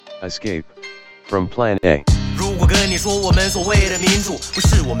Escape from Plan A. 如果跟你说我们所谓的民主不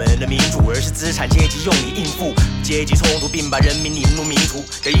是我们的民主，而是资产阶级用以应付阶级冲突，并把人民引入迷途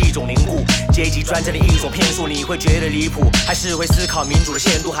的一种凝固，阶级专政的一种骗术，你会觉得离谱，还是会思考民主的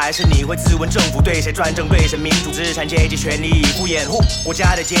限度，还是你会自问政府对谁专政对谁民主？资产阶级权利以不掩护国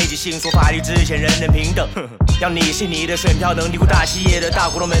家的阶级性，说法律之前人人平等，要你信你的选票能低估大企业的大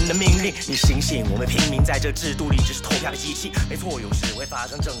股东们的命令，你醒醒，我们平民在这制度里只是投票的机器，没错，有时会发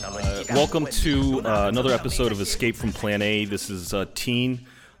生政党轮替。Welcome to another episode of Escape from Plan A. This is Teen.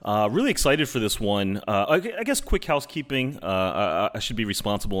 Really excited for this one. I guess quick housekeeping. I should be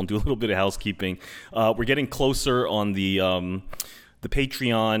responsible and do a little bit of housekeeping. We're getting closer on the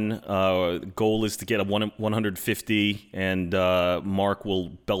Patreon. Goal is to get a 150, and Mark will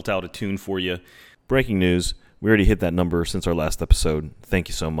belt out a tune for you. Breaking news. We already hit that number since our last episode. Thank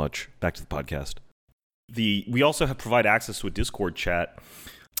you so much. Back to the podcast. We also provide access to a Discord chat.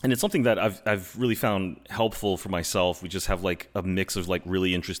 And it's something that I've really found helpful for myself. We just have like a mix of like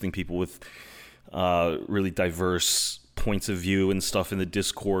really interesting people with really diverse points of view and stuff in the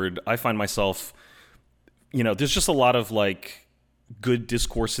Discord. I find myself, there's just a lot of like good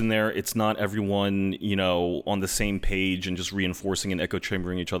discourse in there. It's not everyone, on the same page and just reinforcing and echo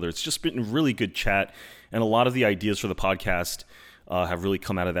chambering each other. It's just been a really good chat. And a lot of the ideas for the podcast have really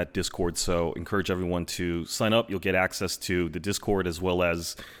come out of that Discord. So encourage everyone to sign up. You'll get access to the Discord as well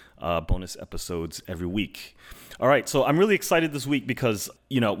as bonus episodes every week. All right, so I'm really excited this week because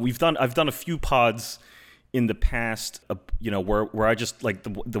I've done a few pods in the past, where I just like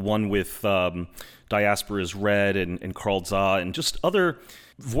the one with Diaspora is Red and Carl Za and just other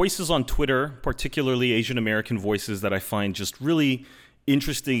voices on Twitter, particularly Asian American voices that I find just really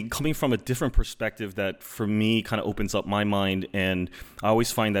interesting, coming from a different perspective that for me kind of opens up my mind, and I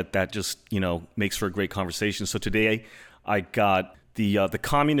always find that just makes for a great conversation. So today I got the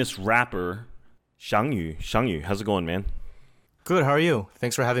communist rapper Xiang Yu. How's it going, man? Good. How are you?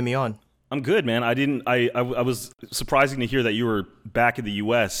 Thanks for having me on. I'm good, man. I was surprising to hear that you were back in the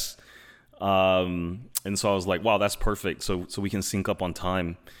U.S. And so I was like, wow, that's perfect. So we can sync up on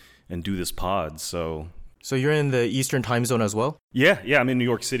time and do this pod. So you're in the Eastern time zone as well? Yeah, I'm in New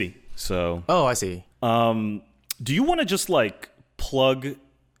York City. So oh, I see. Do you want to just like plug,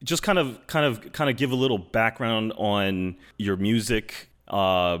 just kind of give a little background on your music?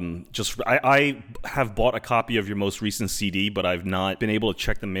 I have bought a copy of your most recent CD, but I've not been able to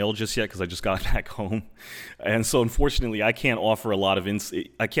check the mail just yet because I just got back home, and so unfortunately I can't offer a lot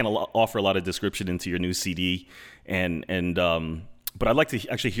of description into your new CD, but I'd like to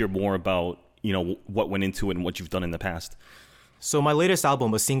actually hear more about what went into it and what you've done in the past. So my latest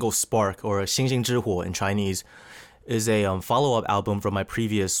album, A Single Spark, or 星星之火 in Chinese, is a follow-up album from my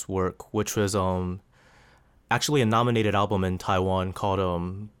previous work, which was actually a nominated album in Taiwan called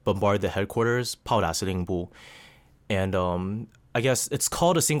Bombard the Headquarters, 炮打司令部. And I guess it's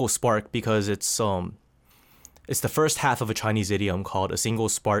called A Single Spark because it's the first half of a Chinese idiom called A Single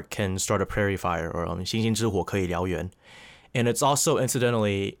Spark Can Start a Prairie Fire, or 星星之火可以燎原. And it's also,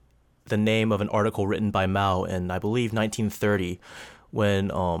 incidentally, the name of an article written by Mao in, I believe, 1930,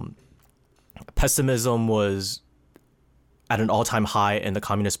 when pessimism was at an all-time high in the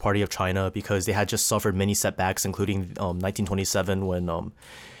Communist Party of China because they had just suffered many setbacks, including 1927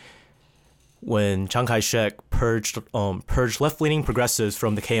 when Chiang Kai-shek purged left-leaning progressives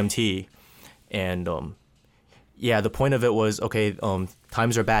from the KMT. And the point of it was, okay,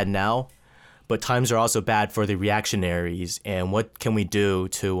 times are bad now, but times are also bad for the reactionaries, and what can we do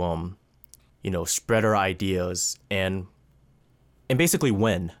to spread our ideas and basically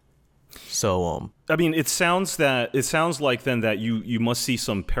win? So I mean, it sounds like then that you must see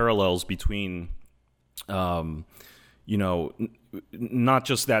some parallels between not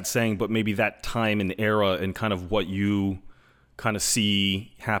just that saying, but maybe that time and era and kind of what you kind of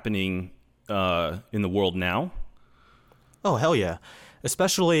see happening in the world now. Oh, hell yeah.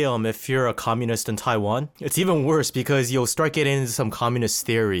 Especially if you're a communist in Taiwan. It's even worse because you'll start getting into some communist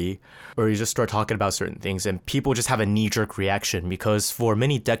theory, or you just start talking about certain things and people just have a knee-jerk reaction because for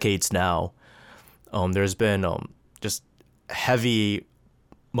many decades now, there's been just heavy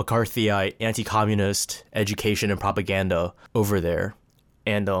McCarthyite anti-communist education and propaganda over there.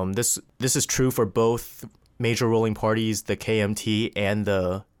 And this is true for both major ruling parties, the KMT and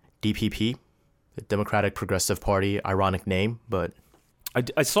the DPP, the Democratic Progressive Party, ironic name, but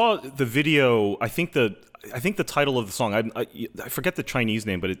I saw the video. I think the title of the song. I forget the Chinese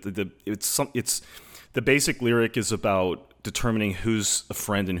name, but it's the basic lyric is about determining who's a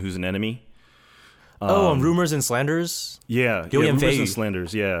friend and who's an enemy. Rumors and Slanders? Yeah, Rumors and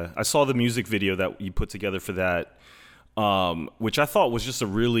Slanders, yeah. I saw the music video that you put together for that. which I thought was just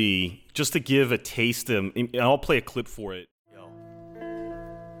just to give a taste. And I'll play a clip for it. Yo,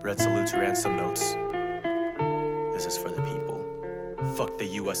 Red salute to Ransom Notes. This is for the people. Fuck the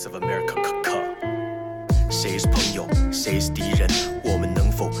U.S. of America. 谁是朋友，谁是敌人？我们能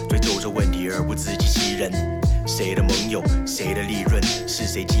否追究着问题而不自欺欺人？谁的盟友，谁的利润？是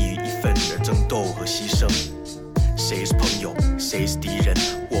谁基于一份而争斗和牺牲？谁是朋友，谁是敌人？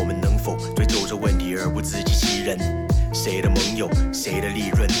我们能否追究着问题而不自欺欺人？谁的盟友，谁的利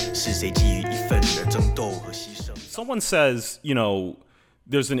润？是谁基于一份而争斗和牺牲 Someone says,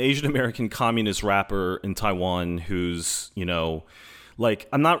 there's an Asian American communist rapper in Taiwan who's, like,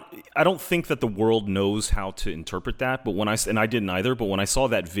 I don't think that the world knows how to interpret that, but and I didn't either, but when I saw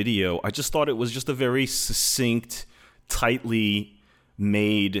that video, I just thought it was just a very succinct, tightly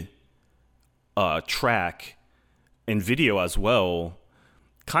made track and video as well,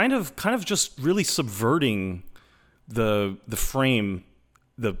 kind of just really subverting the frame,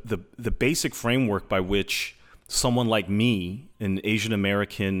 the basic framework by which someone like me, an Asian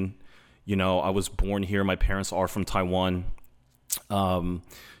American, I was born here, my parents are from Taiwan,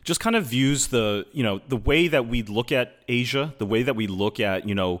 just kind of views the way that we look at Asia, the way that we look at,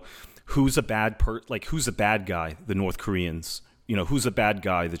 who's a bad guy, the North Koreans, who's a bad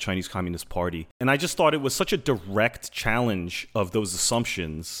guy, the Chinese Communist Party. And I just thought it was such a direct challenge of those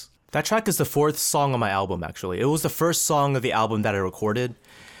assumptions. That track is the 4th song on my album, actually. It was the first song of the album that I recorded,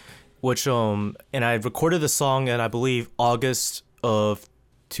 and I recorded the song in, I believe, August of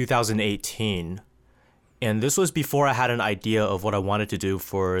 2018. And this was before I had an idea of what I wanted to do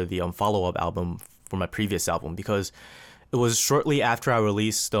for the follow-up album for my previous album, because it was shortly after I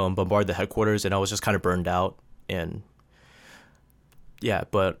released Bombard the Headquarters, and I was just kind of burned out. And yeah,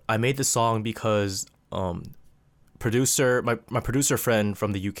 but I made the song because my producer friend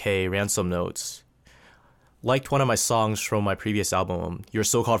from the UK, Ransom Notes, liked one of my songs from my previous album, Your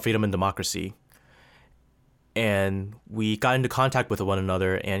So-Called Freedom and Democracy. And we got into contact with one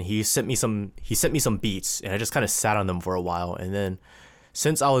another, and he sent me some beats, and I just kind of sat on them for a while. And then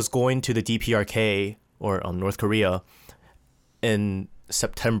since I was going to the DPRK, or North Korea, in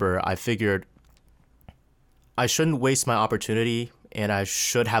September, I figured I shouldn't waste my opportunity, and I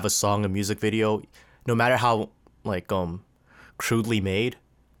should have a song, a music video, no matter how crudely made.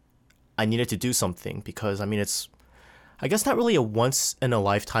 I needed to do something because it's, I guess, not really a once in a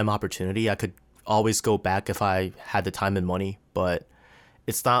lifetime opportunity. I could always go back if I had the time and money, but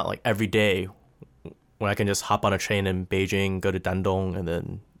it's not like every day when I can just hop on a train in Beijing, go to Dandong, and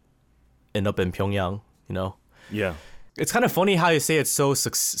then end up in Pyongyang, Yeah. It's kind of funny how you say it's so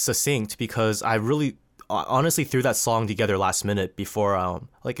succinct, because I really honestly threw that song together last minute before,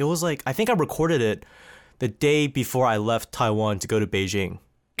 it was like, I think I recorded it the day before I left Taiwan to go to Beijing.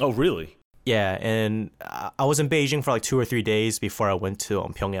 Oh, really? Yeah, and I was in Beijing for like 2 or 3 days before I went to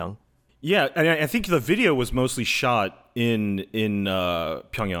Pyongyang. Yeah, and I think the video was mostly shot in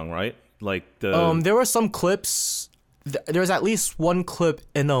Pyongyang, right? Like there were some clips. There was at least one clip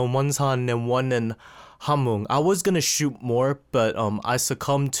in Wonsan and one in Hamhung. I was gonna shoot more, but I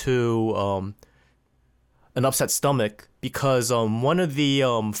succumbed to an upset stomach because one of the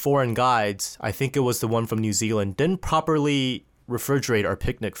foreign guides, I think it was the one from New Zealand, didn't properly refrigerate our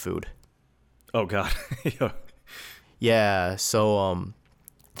picnic food. Oh God. Yeah. So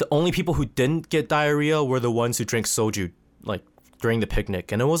the only people who didn't get diarrhea were the ones who drank soju, like, during the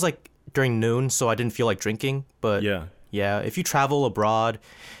picnic. And it was, like, during noon, so I didn't feel like drinking. But, yeah, if you travel abroad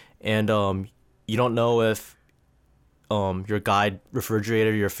and you don't know if your guide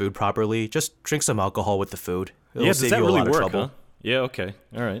refrigerated your food properly, just drink some alcohol with the food. It'll does that you really a lot of work, trouble. huh? Yeah, okay.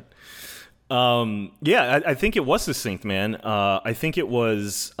 All right. I think it was succinct, man. I think it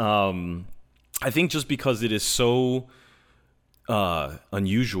was... I think just because it is so...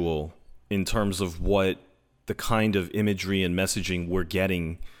 unusual in terms of what the kind of imagery and messaging we're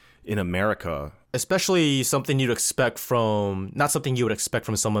getting in America. Especially something you'd expect from, not something you would expect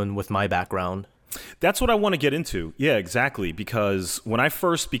from someone with my background. That's what I want to get into. Yeah, exactly. Because when I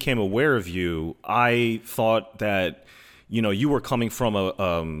first became aware of you, I thought that, you were coming from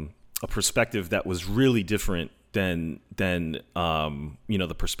a perspective that was really different than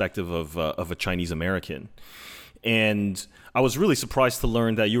the perspective of a Chinese American. And I was really surprised to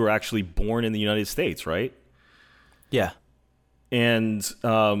learn that you were actually born in the United States, right? Yeah. And,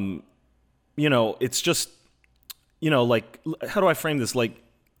 it's just, like, how do I frame this? Like,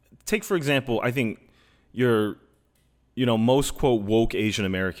 take, for example, I think you're, most, quote, woke Asian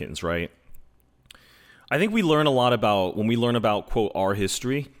Americans, right? I think we learn a lot about, when we learn about, quote, our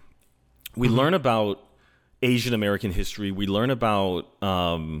history, we learn about Asian American history. We learn about,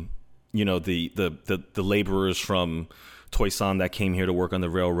 the laborers from Toisan that came here to work on the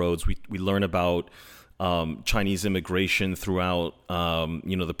railroads. We learn about Chinese immigration throughout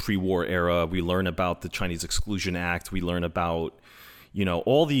the pre-war era. We learn about the Chinese Exclusion Act. We learn about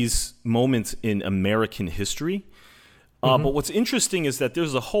all these moments in American history. But what's interesting is that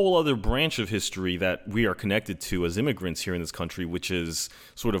there's a whole other branch of history that we are connected to as immigrants here in this country, which is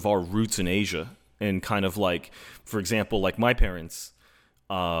sort of our roots in Asia. And kind of like, for example, like my parents,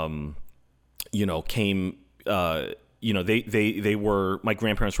 came, they were, my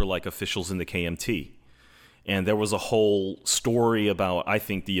grandparents were like officials in the KMT. And there was a whole story about, I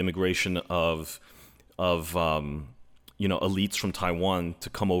think, the immigration of elites from Taiwan to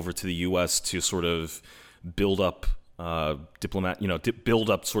come over to the U.S. to sort of build up build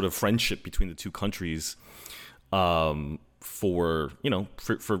up sort of friendship between the two countries, for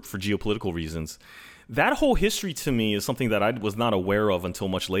geopolitical reasons. That whole history to me is something that I was not aware of until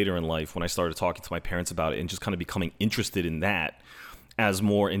much later in life, when I started talking to my parents about it and just kind of becoming interested in that as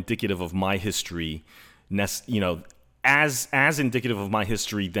more indicative of my history, as indicative of my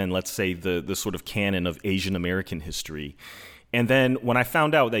history than, let's say, the sort of canon of Asian American history. And then when I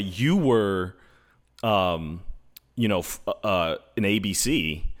found out that you were an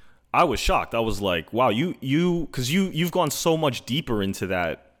ABC, I was shocked. I was like, wow, because you've gone so much deeper into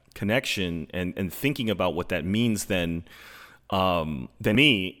that connection and thinking about what that means than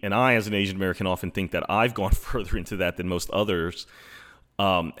me. And I, as an Asian American, often think that I've gone further into that than most others.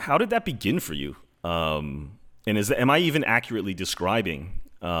 How did that begin for you? And am I even accurately describing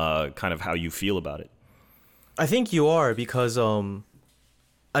kind of how you feel about it? I think you are, because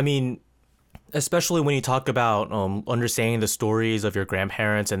especially when you talk about understanding the stories of your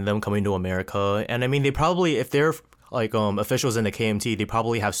grandparents and them coming to America. And they probably, if they're like officials in the KMT, they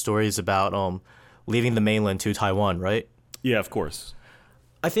probably have stories about leaving the mainland to Taiwan, right? Yeah, of course.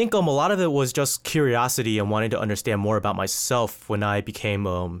 I think a lot of it was just curiosity and wanting to understand more about myself when I became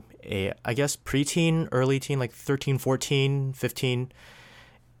I guess preteen, early teen, like 13, 14, 15,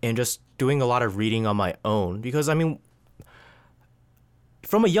 and just doing a lot of reading on my own. Because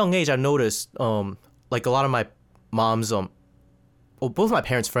from a young age, I noticed, like a lot of my mom's, both my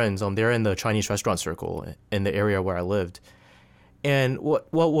parents' friends, they're in the Chinese restaurant circle in the area where I lived. And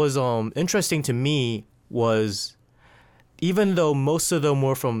what was interesting to me was, even though most of them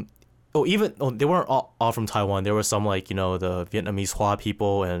were from, they weren't all from Taiwan. There were some, like, the Vietnamese Hua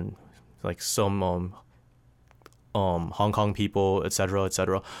people and like some Hong Kong people, etc.,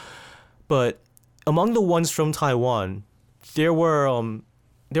 etc. But among the ones from Taiwan, there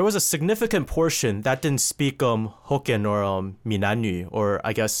was a significant portion that didn't speak Hokkien or Minanyu, or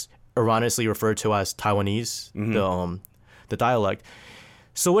I guess erroneously referred to as Taiwanese, the dialect.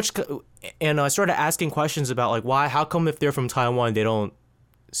 So I started asking questions about, like, why, how come if they're from Taiwan they don't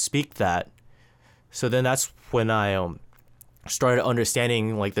speak that? So then that's when I started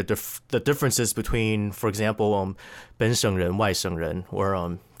understanding, like, the differences between, for example, 本省人, 外省人,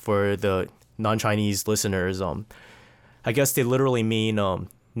 or for the non-Chinese listeners, I guess they literally mean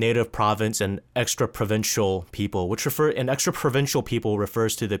native province and extra provincial people, and extra provincial people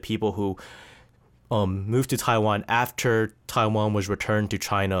refers to the people who moved to Taiwan after Taiwan was returned to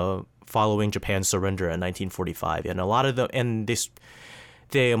China following Japan's surrender in 1945. And a lot of them,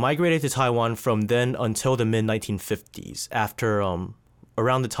 they migrated to Taiwan from then until the mid-1950s, after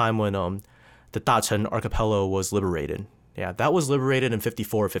around the time when the Dachen archipelago was liberated. Yeah, that was liberated in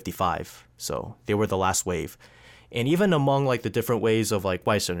 54 or 55. So they were the last wave. And even among, like, the different ways of, like,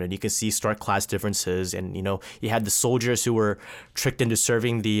 外省人, you can see stark class differences. And, you had the soldiers who were tricked into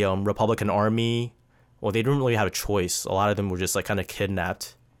serving the Republican Army. Well, they didn't really have a choice. A lot of them were just, like, kind of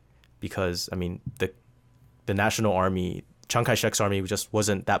kidnapped because, the National Army, Chiang Kai-shek's army, just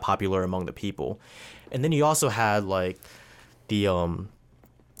wasn't that popular among the people. And then you also had, like, the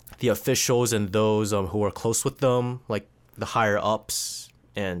officials and those who were close with them, like the higher ups.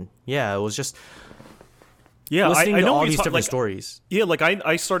 And yeah, it was just... Yeah, listening I to know all these different stories. Yeah, like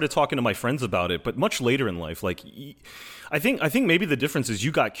I started talking to my friends about it, but much later in life. Like, I think maybe the difference is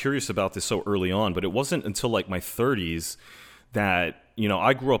you got curious about this so early on, but it wasn't until, like, my 30s that,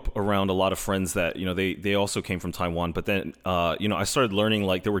 I grew up around a lot of friends that, they also came from Taiwan. But then, I started learning,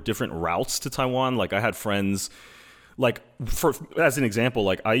 like, there were different routes to Taiwan. Like, I had friends, like, as an example,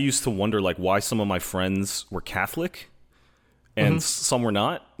 like, I used to wonder, like, why some of my friends were Catholic and some were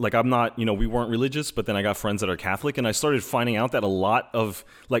not. Like, I'm not, we weren't religious, but then I got friends that are Catholic, and I started finding out that a lot of,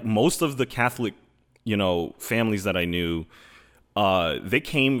 like, most of the Catholic, families that I knew, they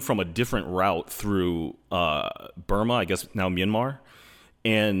came from a different route through Burma, I guess now Myanmar.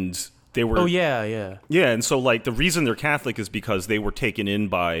 And They were. Oh yeah. Yeah, and so like the reason they're Catholic is because they were taken in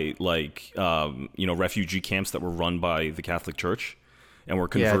by like refugee camps that were run by the Catholic Church, and were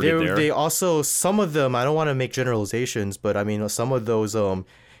converted there. They also, some of them, I don't want to make generalizations, but I mean some of those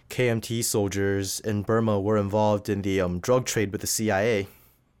KMT soldiers in Burma were involved in the drug trade with the CIA.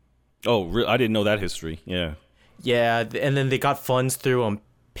 Oh, I didn't know that history. Yeah. Yeah, and then they got funds through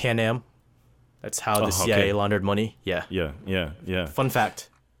Pan Am. That's how the CIA laundered money. Yeah. Yeah. Fun fact.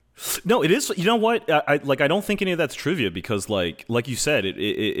 No, it is. You know what? I don't think any of that's trivia because, like you said,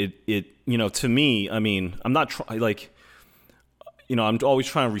 it to me. I mean, I'm not I'm always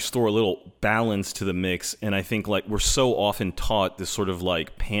trying to restore a little balance to the mix, and I think like we're so often taught this sort of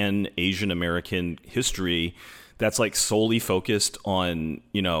like pan Asian American history that's like solely focused on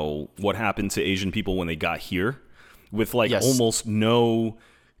what happened to Asian people when they got here, with like almost no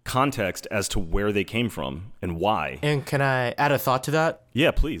context as to where they came from and why. And can I add a thought to that?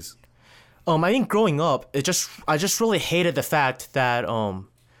 Yeah, please. I think growing up, I just really hated the fact that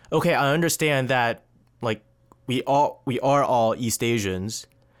okay, I understand that like we are all East Asians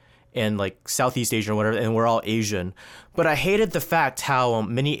and like Southeast Asian or whatever, and we're all Asian. But I hated the fact how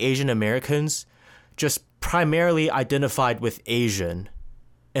many Asian Americans just primarily identified with Asian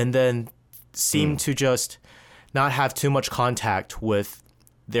and then seemed to just not have too much contact with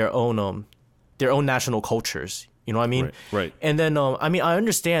their own national cultures. You know what I mean? Right. And then I mean, I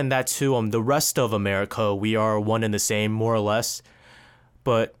understand that too. The rest of America, we are one and the same, more or less.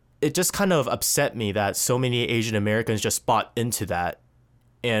 But it just kind of upset me that so many Asian Americans just bought into that.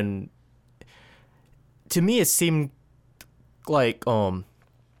 And to me, it seemed like a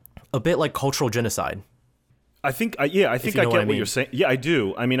bit like cultural genocide. I think I get what you're saying. Yeah, I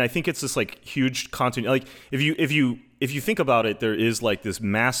do. I mean, I think it's this like huge continuity. Like if you think about it, there is like this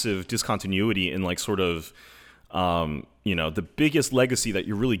massive discontinuity in like sort of the biggest legacy that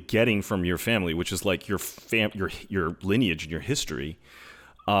you're really getting from your family, which is like your lineage and your history.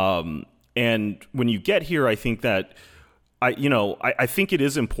 And when you get here, I think that I think it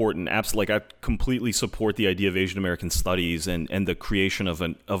is important. Absolutely, like I completely support the idea of Asian American studies and the creation of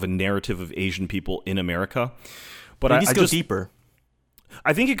a narrative of Asian people in America. But I go deeper.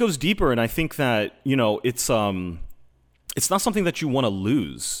 I think it goes deeper, and I think that it's not something that you want to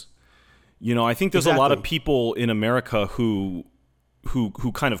lose. I think there's a lot of people in America who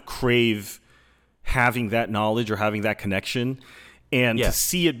kind of crave having that knowledge or having that connection. And to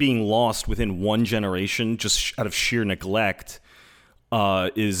see it being lost within one generation, just out of sheer neglect,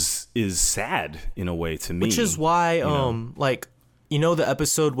 is sad in a way to me. Which is why, the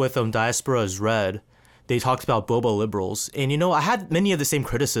episode with Diaspora is Red, they talked about boba liberals, and I had many of the same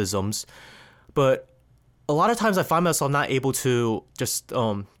criticisms, but a lot of times I find myself not able to just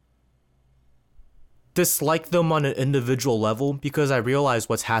dislike them on an individual level because I realize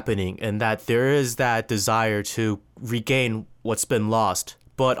what's happening and that there is that desire to regain what's been lost.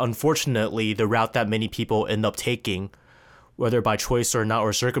 But unfortunately, the route that many people end up taking, whether by choice or not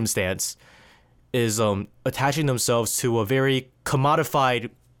or circumstance, is attaching themselves to a very commodified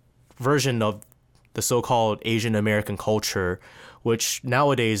version of the so-called Asian American culture, which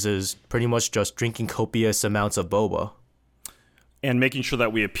nowadays is pretty much just drinking copious amounts of boba. And making sure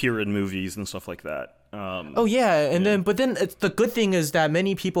that we appear in movies and stuff like that. Then the good thing is that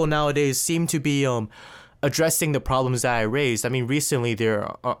many people nowadays seem to be addressing the problems that I raised. I mean, recently there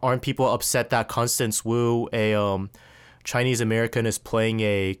aren't people upset that Constance Wu, a Chinese American, is playing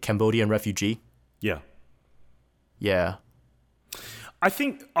a Cambodian refugee. Yeah. I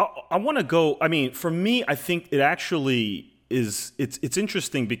think I want to go. I mean, for me, I think it actually is. It's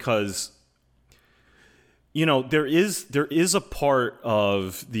interesting because there is a part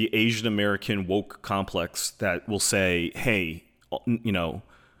of the Asian American woke complex that will say, hey,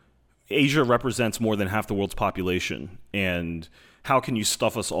 Asia represents more than half the world's population, and how can you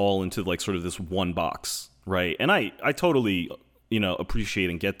stuff us all into like sort of this one box, right? And I totally appreciate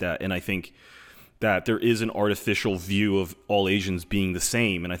and get that, and I think that there is an artificial view of all Asians being the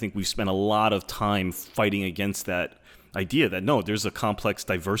same, and I think we've spent a lot of time fighting against that idea that no, there's a complex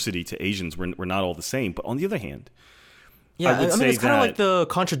diversity to Asians. We're not all the same. But on the other hand, I mean, it's kind of like the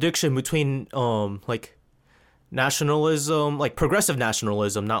contradiction between like nationalism, like progressive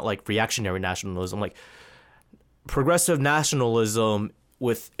nationalism, not like reactionary nationalism, like progressive nationalism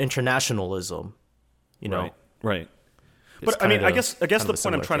with internationalism. Right. But I mean, I guess the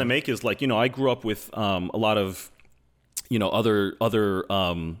point I'm trying to make is like I grew up with a lot of other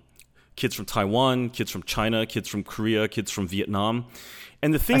kids from Taiwan, kids from China, kids from Korea, kids from Vietnam.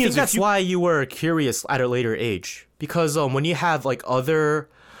 And the thing is, I think that's why you were curious at a later age, because when you have like other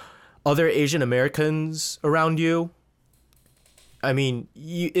Asian Americans around you, I mean,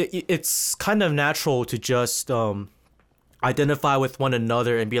 it's kind of natural to just identify with one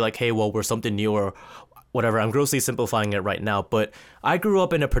another and be like, hey, well, we're something new or whatever. I'm grossly simplifying it right now, but I grew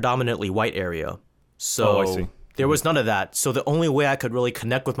up in a predominantly white area. So I see. there was none of that. So the only way I could really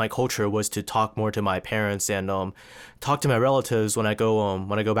connect with my culture was to talk more to my parents and talk to my relatives when I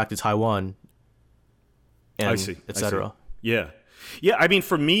go back to Taiwan. And I see. etc. Yeah. Yeah. I mean,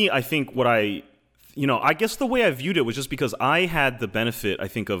 for me, I think I guess the way I viewed it was just because I had the benefit, I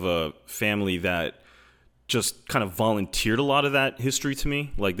think, of a family that just kind of volunteered a lot of that history to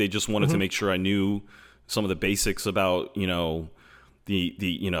me. Like they just wanted to make sure I knew some of the basics about, the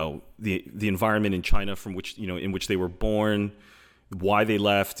environment in China from which, in which they were born, why they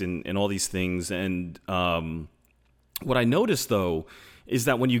left and all these things. And what I noticed though, is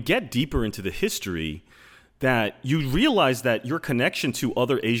that when you get deeper into the history, that you realize that your connection to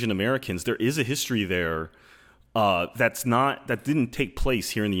other Asian Americans, there is a history there that didn't take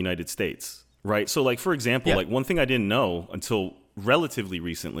place here in the United States, right? So, like for example, like one thing I didn't know until relatively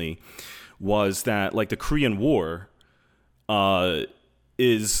recently was that like the Korean War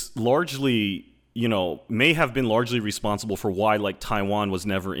is largely, may have been largely responsible for why like Taiwan was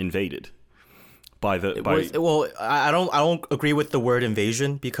never invaded. I don't agree with the word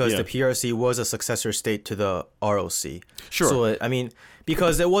invasion because the PRC was a successor state to the ROC. Sure. So, I mean,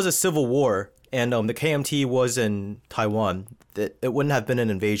 because it was a civil war and the KMT was in Taiwan, it wouldn't have been an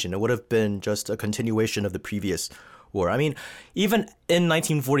invasion. It would have been just a continuation of the previous war. I mean, even in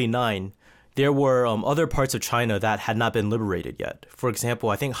 1949, there were other parts of China that had not been liberated yet. For example,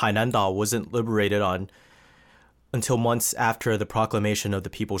 I think Hainandao wasn't liberated until months after the proclamation of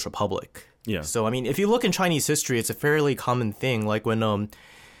the People's Republic. Yeah. So, I mean, if you look in Chinese history, it's a fairly common thing. Like when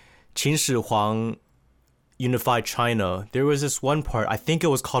Qin Shi Huang unified China, there was this one part, I think it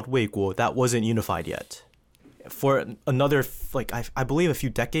was called Weiguo, that wasn't unified yet. For another, I believe a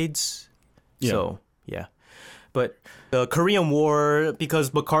few decades. Yeah. So, yeah. But the Korean War, because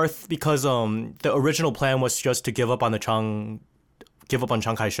the original plan was just to give up on Chiang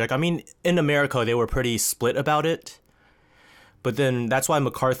Kai-shek. I mean, in America, they were pretty split about it. But then that's why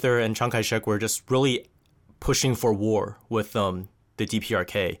MacArthur and Chiang Kai-shek were just really pushing for war with the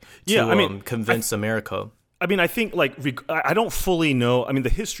DPRK to convince America. I mean, I think I don't fully know. I mean, the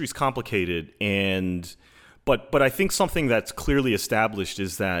history's complicated, but I think something that's clearly established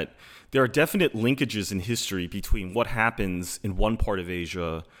is that there are definite linkages in history between what happens in one part of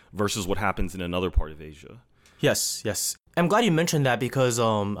Asia versus what happens in another part of Asia. Yes. I'm glad you mentioned that because,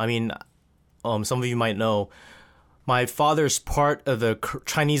 some of you might know, my father's part of the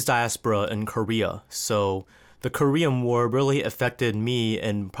Chinese diaspora in Korea. So the Korean War really affected me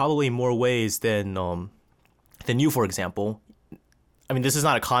in probably more ways than you, for example. I mean, this is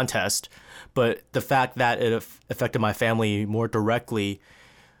not a contest, but the fact that it affected my family more directly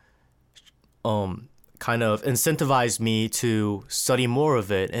kind of incentivized me to study more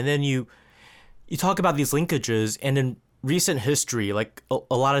of it. And then you talk about these linkages, and in recent history, like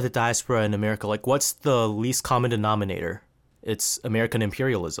a lot of the diaspora in America, like what's the least common denominator? It's American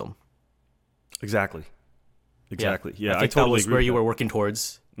imperialism. Exactly. Yeah, I think I totally that was agree where with you that. were working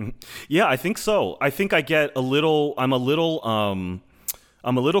towards. Yeah, I think so. I think I get I'm a little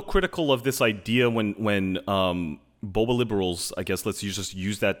critical of this idea when boba liberals, I guess let's just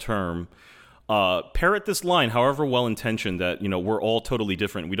use that term, parrot this line, however well intentioned, that we're all totally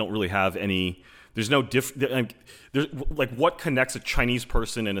different. We don't really have any. There's no different. There's like what connects a Chinese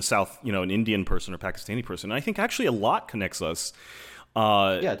person and an Indian person or Pakistani person. And I think actually a lot connects us.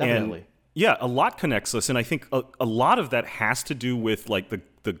 Yeah, definitely. A lot connects us, and I think a lot of that has to do with like the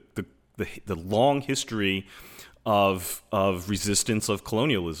long history of resistance of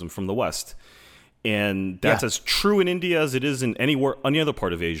colonialism from the West, and that's as true in India as it is in any other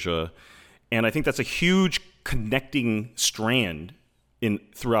part of Asia. And I think that's a huge connecting strand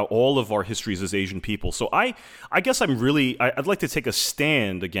throughout all of our histories as Asian people. So I guess I'd like to take a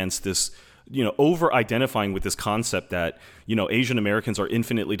stand against this, over-identifying with this concept that, Asian Americans are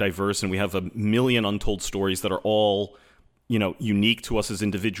infinitely diverse and we have a million untold stories that are all, unique to us as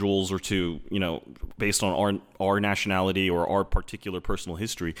individuals or to, based on our nationality or our particular personal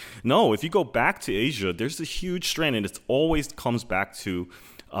history. No, if you go back to Asia, there's a huge strand, and it always comes back to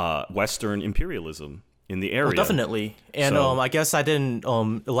Western imperialism in the area. Well, definitely. And I guess I didn't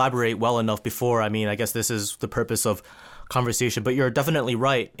elaborate well enough before. I mean, I guess this is the purpose of conversation, but you're definitely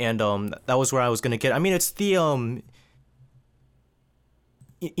right. And that was where I was going to get. I mean, it's the,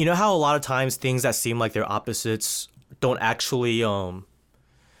 you know how a lot of times things that seem like they're opposites aren't actually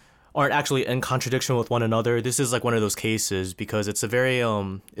in contradiction with one another. This is like one of those cases because it's a very,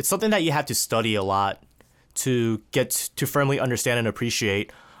 it's something that you have to study a lot to get to firmly understand and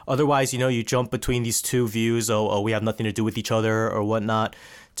appreciate. Otherwise, you jump between these two views, we have nothing to do with each other or whatnot,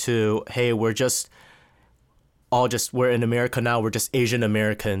 to, hey, we're in America now, we're just Asian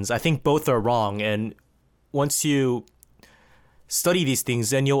Americans. I think both are wrong. And once you study these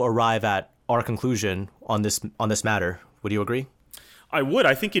things, then you'll arrive at our conclusion on this matter. Would you agree? I would.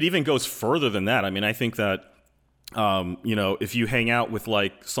 I think it even goes further than that. I mean, I think that, if you hang out with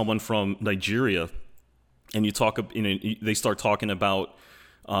like someone from Nigeria and you talk, they start talking about,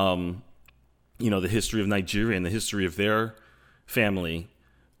 the history of Nigeria and the history of their family.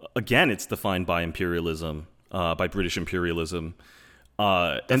 Again, it's defined by imperialism, by British imperialism.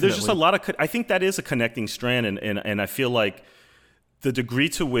 And there's just a lot of, I think that is a connecting strand. And I feel like the degree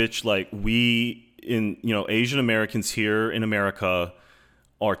to which like Asian Americans here in America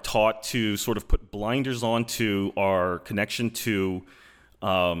are taught to sort of put blinders onto our connection to,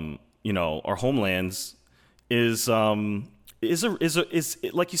 our homelands is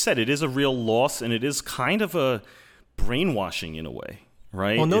like you said, it is a real loss, and it is kind of a brainwashing in a way,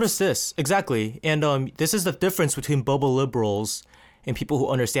 right? Well, notice this exactly, and this is the difference between bubble liberals and people who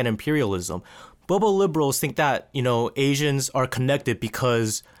understand imperialism. Bubble liberals think that Asians are connected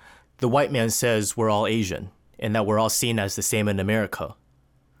because the white man says we're all Asian and that we're all seen as the same in America.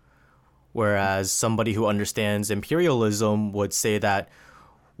 Whereas somebody who understands imperialism would say that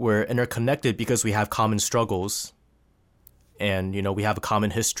we're interconnected because we have common struggles and, we have a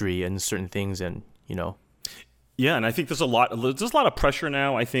common history and certain things and. Yeah, and I think there's a lot of pressure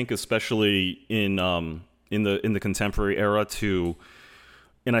now, I think, especially in the contemporary era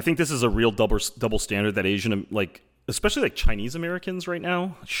and I think this is a real double standard that Asian, like, especially like Chinese Americans right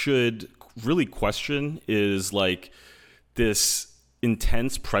now should really question, is like this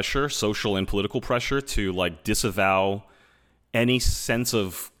intense pressure, social and political pressure, to like disavow any sense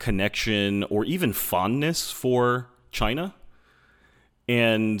of connection or even fondness for China.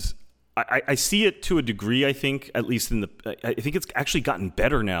 And I see it to a degree, I think, at least I think it's actually gotten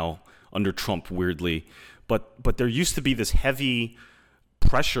better now under Trump, weirdly. But there used to be this heavy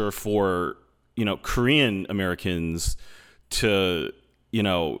pressure for, Korean Americans to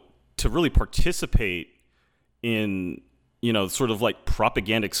really participate in, sort of like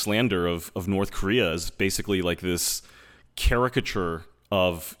propagandic slander of North Korea as basically like this caricature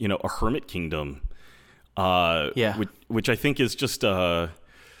of, a hermit kingdom. Which I think is just,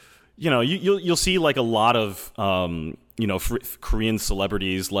 you'll see like a lot of, Korean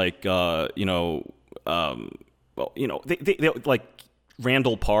celebrities like, they like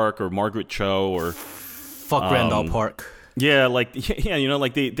Randall Park or Margaret Cho or fuck Randall Park. Yeah, like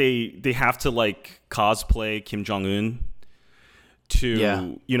they have to like cosplay Kim Jong-un to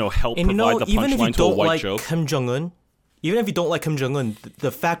help and provide the punchline to a white joke. Even if you don't like Kim Jong-un,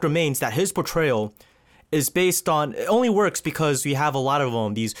 the fact remains that his portrayal is based on, it only works because we have a lot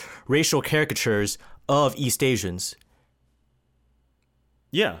of these racial caricatures of East Asians.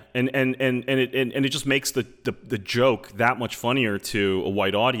 Yeah, and it just makes the joke that much funnier to a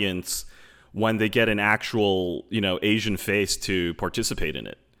white audience when they get an actual, Asian face to participate in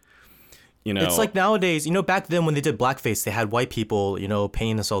it. It's like nowadays, back then when they did blackface, they had white people,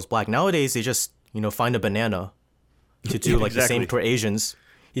 painting themselves black. Nowadays they just, find a banana to do like the same for Asians.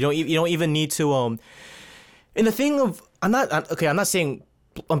 You don't even need to and the thing of, I'm not saying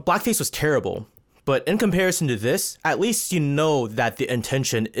blackface was terrible, but in comparison to this, at least that the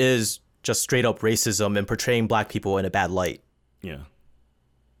intention is just straight up racism and portraying black people in a bad light. Yeah.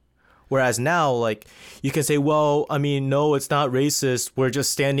 Whereas now, like, you can say, well, I mean, no, it's not racist. We're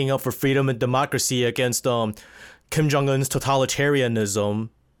just standing up for freedom and democracy against Kim Jong-un's totalitarianism.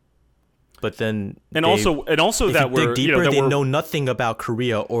 But then, also that we're dig deeper, they know nothing about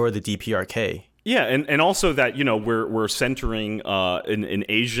Korea or the DPRK. Yeah, and also that we're centering an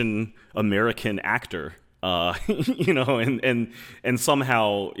Asian American actor, and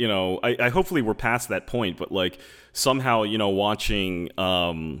somehow I hopefully we're past that point, but like somehow watching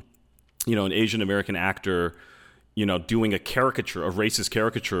an Asian American actor doing a racist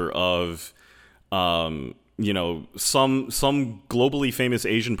caricature of some globally famous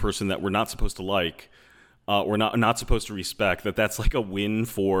Asian person that we're not supposed to like. We're not supposed to respect, that's like a win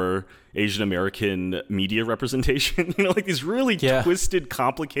for Asian American media representation. Like these really twisted,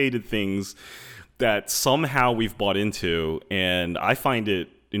 complicated things that somehow we've bought into, and I find it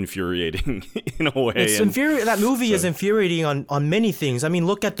infuriating in a way. It's infuriating. That movie is infuriating on many things. I mean,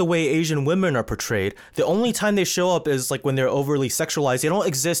 look at the way Asian women are portrayed. The only time they show up is like when they're overly sexualized. They don't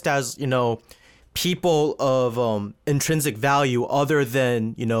exist as people of intrinsic value other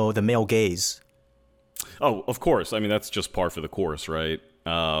than the male gaze. Oh, of course. I mean, that's just par for the course, right?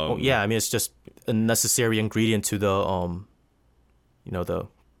 I mean, it's just a necessary ingredient to the the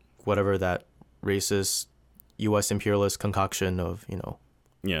whatever that racist U.S. imperialist concoction of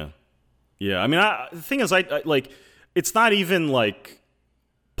Yeah. I mean, the thing is, I like, it's not even like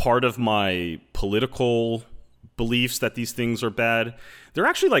part of my political beliefs that these things are bad. They're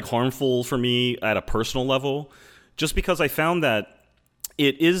actually like harmful for me at a personal level, just because I found that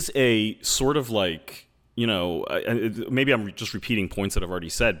it is a sort of like, maybe I'm just repeating points that I've already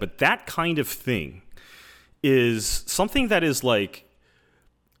said, but that kind of thing is something that is like,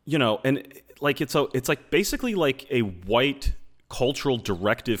 and like it's like basically like a white cultural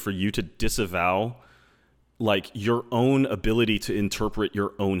directive for you to disavow like your own ability to interpret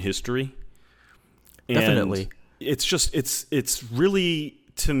your own history. And definitely. It's just it's really,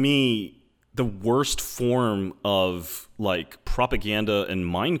 to me, the worst form of like propaganda and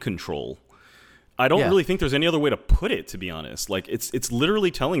mind control. I don't really think there's any other way to put it, to be honest. Like it's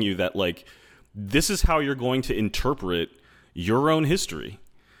literally telling you that like this is how you're going to interpret your own history.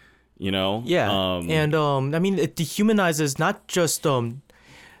 Yeah. And I mean, it dehumanizes not just the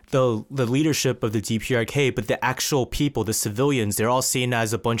leadership of the DPRK, but the actual people, the civilians. They're all seen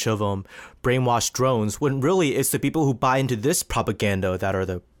as a bunch of brainwashed drones, when really it's the people who buy into this propaganda that are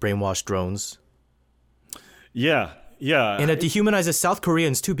the brainwashed drones. Yeah. And it dehumanizes South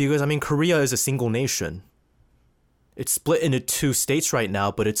Koreans too, because I mean, Korea is a single nation. It's split into 2 states right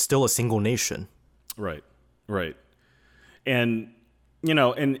now, but it's still a single nation. Right. And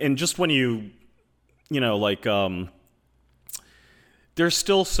and just when like there's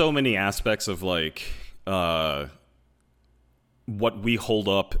still so many aspects of like what we hold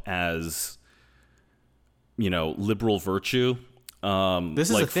up as liberal virtue. This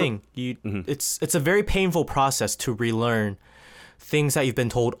is like the thing. It's a very painful process to relearn things that you've been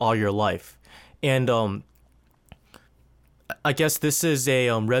told all your life, and I guess this is a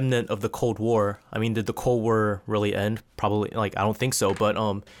remnant of the Cold War. I mean, did the Cold War really end? Probably, like, I don't think so. But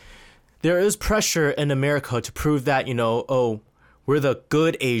there is pressure in America to prove that we're the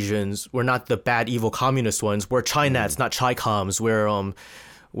good Asians. We're not the bad, evil communist ones. We're Chinats, not Chi-Coms. We're Adidas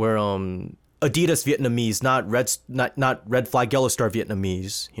Vietnamese, not Red Flag Yellow Star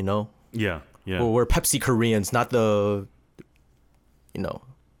Vietnamese. Yeah. We're Pepsi Koreans, not the.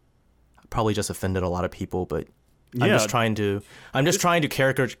 Probably just offended a lot of people, but. Yeah. I'm just trying to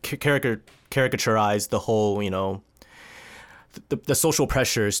caricaturize the whole, the social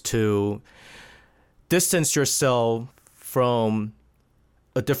pressures to distance yourself from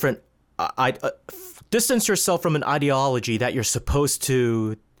distance yourself from an ideology that you're supposed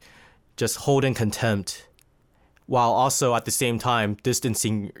to just hold in contempt, while also at the same time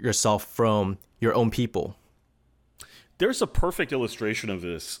distancing yourself from your own people. There's a perfect illustration of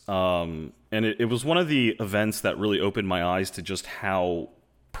this, and it was one of the events that really opened my eyes to just how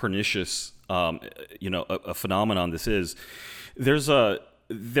pernicious, a phenomenon this is. There's a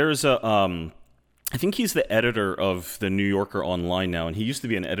I think he's the editor of the New Yorker online now, and he used to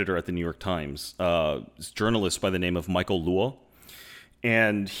be an editor at the New York Times. This journalist by the name of Michael Luo,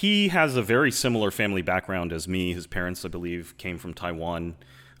 and he has a very similar family background as me. His parents, I believe, came from Taiwan.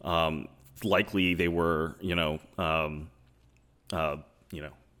 Likely they were,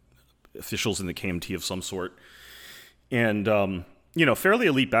 officials in the KMT of some sort, and fairly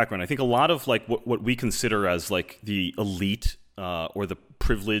elite background. I think a lot of like what we consider as like the elite or the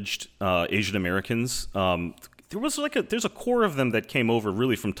privileged Asian Americans. There's a core of them that came over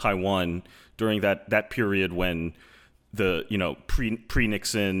really from Taiwan during that period when the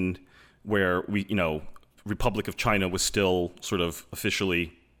pre-Nixon, where Republic of China was still sort of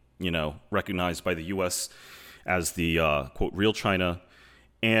officially recognized by the U.S. as the quote real China,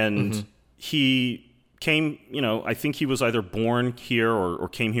 and he came. I think he was either born here or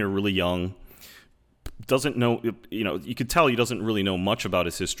came here really young. Doesn't know. You could tell he doesn't really know much about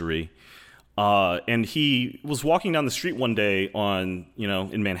his history. And he was walking down the street one day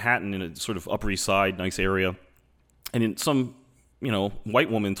in Manhattan, in a sort of Upper East Side, nice area, and some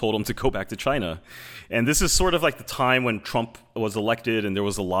white woman told him to go back to China. And this is sort of like the time when Trump was elected and there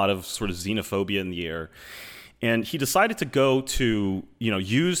was a lot of sort of xenophobia in the air. And he decided to go to,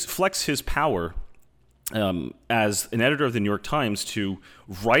 flex his power as an editor of the New York Times to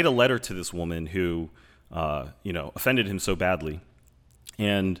write a letter to this woman who, offended him so badly.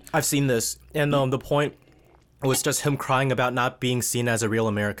 And I've seen this. And the point was just him crying about not being seen as a real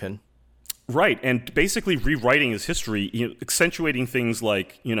American. Right, and basically rewriting his history, accentuating things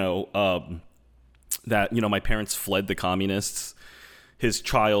like, that, my parents fled the communists. His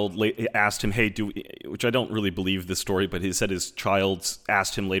child asked him, hey, which I don't really believe this story, but he said his child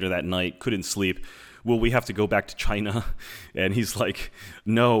asked him later that night, couldn't sleep, will we have to go back to China? And he's like,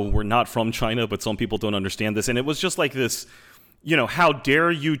 no, we're not from China, but some people don't understand this. And it was just like this, how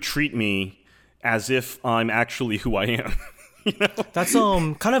dare you treat me as if I'm actually who I am? That's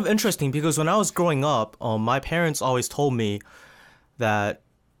kind of interesting because when I was growing up, my parents always told me that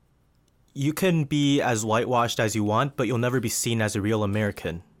you can be as whitewashed as you want, but you'll never be seen as a real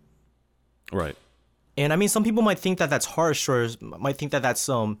American. Right. And I mean, some people might think that that's harsh or might think that that's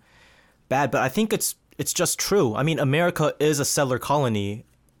bad, but I think it's just true. I mean, America is a settler colony,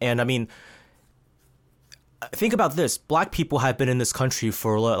 and I mean, think about this: Black people have been in this country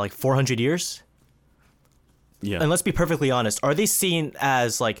for like 400 years. Yeah. And let's be perfectly honest: are they seen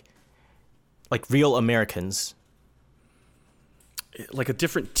as like real Americans? Like a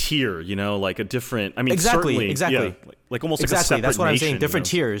different tier, like a different. I mean, exactly. Yeah, like almost like a separate That's what I'm saying. nation, Different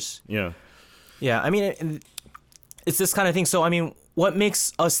tiers. Yeah. Yeah. I mean, it's this kind of thing. So I mean, what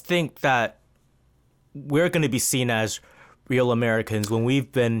makes us think that we're going to be seen as real Americans when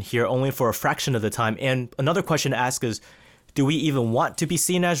we've been here only for a fraction of the time? And another question to ask is, do we even want to be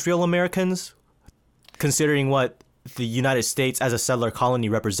seen as real Americans, considering what the United States as a settler colony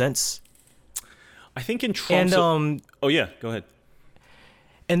represents? I think in Trump's... And oh yeah, go ahead.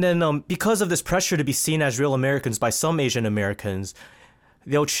 And then because of this pressure to be seen as real Americans by some Asian Americans,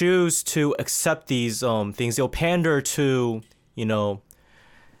 they'll choose to accept these things. They'll pander to,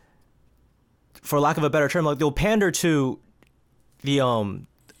 for lack of a better term, like they'll pander to the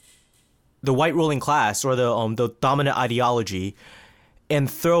white ruling class or the dominant ideology, and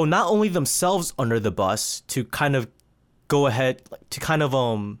throw not only themselves under the bus to kind of go ahead to kind of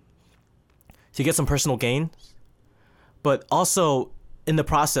to get some personal gain, but also in the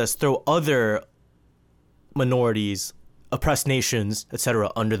process throw other minorities, oppressed nations,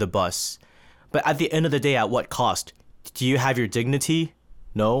 etc. under the bus. But at the end of the day, at what cost? Do you have your dignity?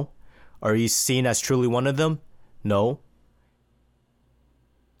 No. Are you seen as truly one of them? No.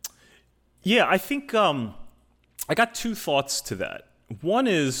 Yeah, I think I got two thoughts to that. One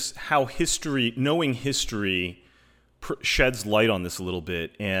is how knowing history sheds light on this a little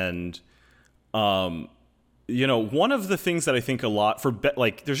bit. And, one of the things that I think a lot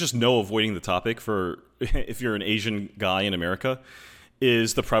there's just no avoiding the topic for if you're an Asian guy in America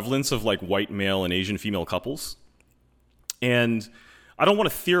is the prevalence of like white male and Asian female couples. And I don't want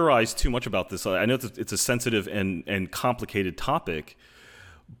to theorize too much about this. I know it's a sensitive and complicated topic,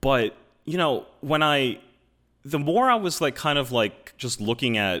 but the more I was like kind of like just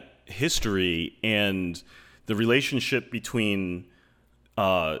looking at history and the relationship between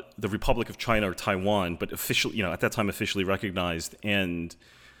the Republic of China or Taiwan, but officially, at that time officially recognized, and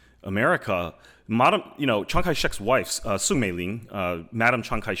America, Chiang Kai-shek's wife, Sung Mei-ling, Madam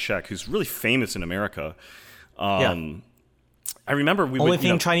Chiang Kai-shek, who's really famous in America. I remember only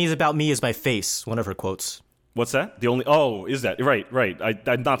thing Chinese about me is my face, one of her quotes. What's that? Is that? Right.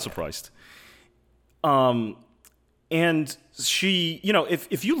 I'm not surprised. And she,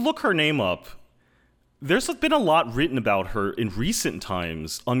 if you look her name up, there's been a lot written about her in recent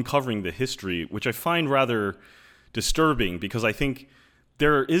times, uncovering the history, which I find rather disturbing because I think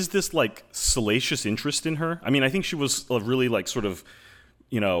there is this like salacious interest in her. I mean, I think she was a really like sort of,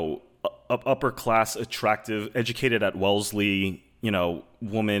 upper class, attractive, educated at Wellesley,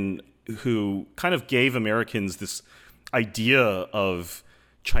 woman who kind of gave Americans this idea of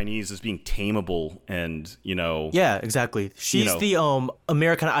Chinese as being tameable and, Yeah, exactly. She's the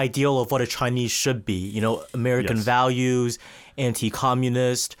American ideal of what a Chinese should be, American values,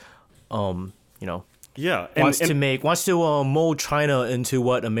 anti-communist, Yeah. wants to mold China into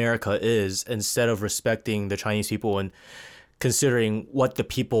what America is instead of respecting the Chinese people and considering what the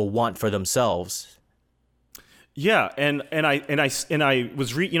people want for themselves. Yeah, and I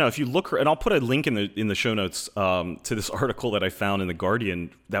was if you look her, and I'll put a link in the show notes to this article that I found in the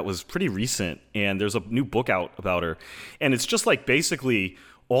Guardian that was pretty recent, and there's a new book out about her, and it's just like basically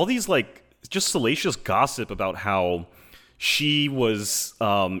all these like just salacious gossip about how she was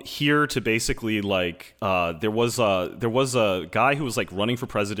here to basically like there was a guy who was like running for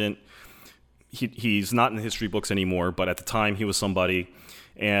president. He's not in the history books anymore, but at the time he was somebody,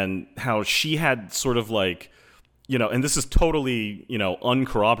 and how she had sort of like, and this is totally,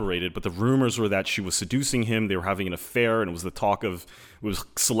 uncorroborated, but the rumors were that she was seducing him. They were having an affair, and it was the talk of, it was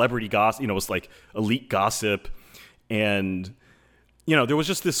celebrity gossip, it was like elite gossip. And, there was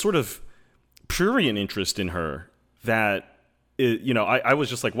just this sort of prurient interest in her that, I was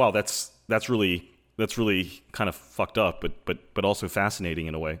just like, wow, that's really kind of fucked up, but also fascinating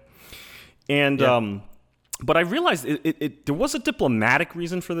in a way. And, yeah. But I realized there was a diplomatic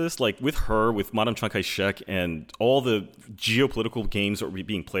reason for this, like with her, with Madame Chiang Kai-shek, and all the geopolitical games that were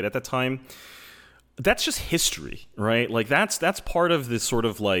being played at that time. that's just history, right? Like that's part of this sort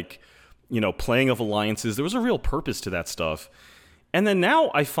of like, playing of alliances. There was a real purpose to that stuff. And then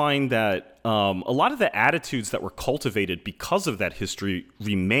now I find that a lot of the attitudes that were cultivated because of that history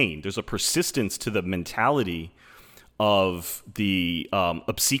remain. There's a persistence to the mentality of the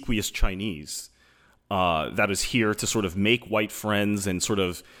obsequious Chinese that is here to sort of make white friends and sort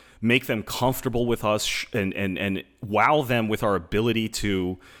of make them comfortable with us and wow them with our ability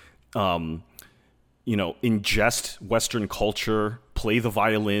to, ingest Western culture, play the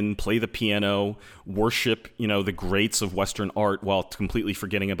violin, play the piano, worship, the greats of Western art while completely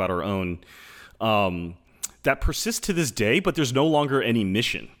forgetting about our own. That persists to this day, but there's no longer any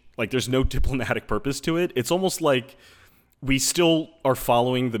mission. Like, there's no diplomatic purpose to it. It's almost like we still are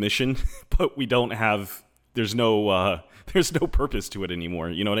following the mission, but we don't have. There's no purpose to it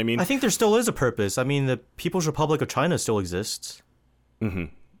anymore. You know what I mean? I think there still is a purpose. I mean, the People's Republic of China still exists. Mm-hmm.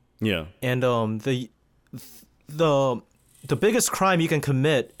 Yeah. And the biggest crime you can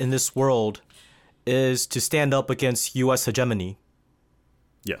commit in this world is to stand up against U.S. hegemony.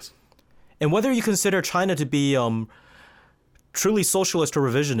 Yes. And whether you consider China to be truly socialist or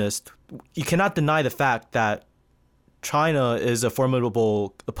revisionist, you cannot deny the fact that China is a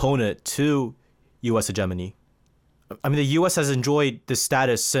formidable opponent to U.S. hegemony. I mean, the U.S. has enjoyed this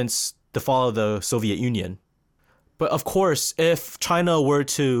status since the fall of the Soviet Union. But of course, if China were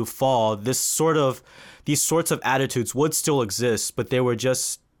to fall, these sorts of attitudes would still exist, but they would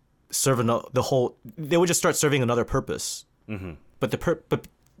just serve they would just start serving another purpose. Mm-hmm. But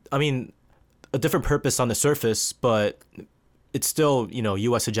a different purpose on the surface, but it's still,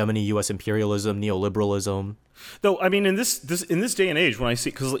 U.S. hegemony, U.S. imperialism, neoliberalism. Though, I mean, in this day and age, when I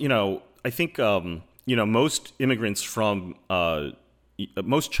see, because I think most immigrants from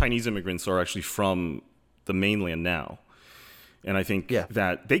most Chinese immigrants are actually from the mainland now, and I think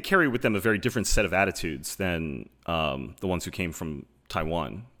that they carry with them a very different set of attitudes than the ones who came from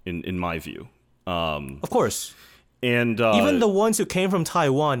Taiwan, in my view. Of course. And even the ones who came from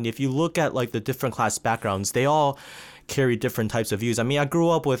Taiwan, if you look at like the different class backgrounds, they all carry different types of views. I mean, I grew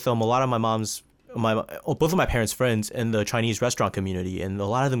up with a lot of both of my parents' friends in the Chinese restaurant community, and a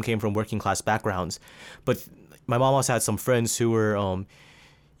lot of them came from working class backgrounds. But my mom also had some friends who were,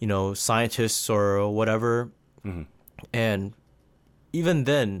 scientists or whatever. Mm-hmm. And even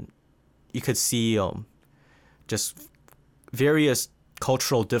then, you could see just various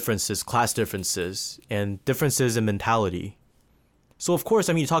cultural differences, class differences, and differences in mentality. So of course,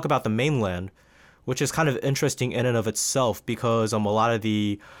 you talk about the mainland, which is kind of interesting in and of itself, because a lot of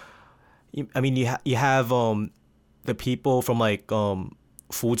the, you have the people from like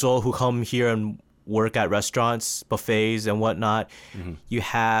Fuzhou who come here and work at restaurants, buffets, and whatnot. Mm-hmm. You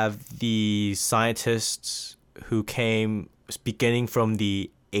have the scientists who came beginning from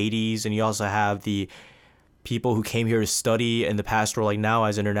the 80s, and you also have the people who came here to study in the past or like now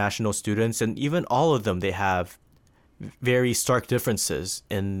as international students, and even all of them, they have very stark differences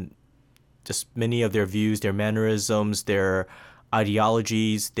in just many of their views, their mannerisms, their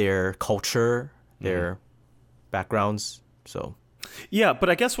ideologies, their culture, their backgrounds. So, yeah, but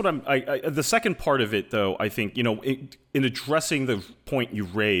I guess what the second part of it, though, I think, in addressing the point you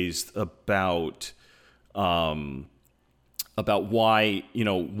raised about why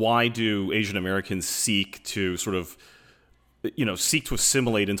do Asian Americans seek to sort of, seek to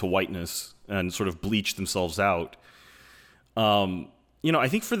assimilate into whiteness and sort of bleach themselves out. I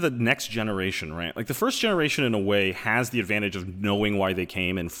think for the next generation, right? Like the first generation in a way has the advantage of knowing why they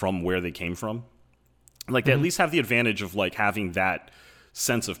came and from where they came from. Like they at least have the advantage of like having that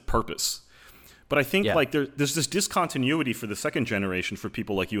sense of purpose. But I think like there's this discontinuity for the second generation, for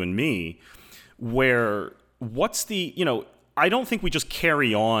people like you and me, where what's the, I don't think we just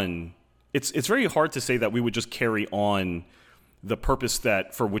carry on. It's very hard to say that we would just carry on the purpose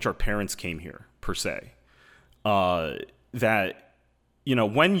that for which our parents came here, per se. That,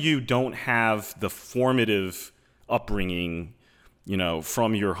 when you don't have the formative upbringing,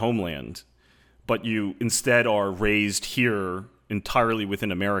 from your homeland, but you instead are raised here entirely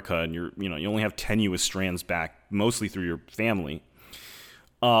within America, and you only have tenuous strands back, mostly through your family.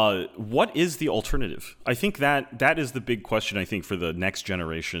 What is the alternative? I think that is the big question, I think, for the next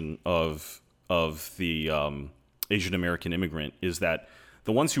generation of the Asian American immigrant, is that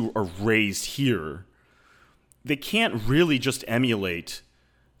the ones who are raised here, they can't really just emulate,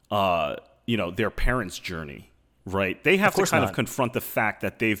 their parents' journey, right? They have to kind of confront the fact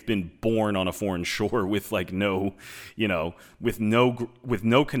that they've been born on a foreign shore with like no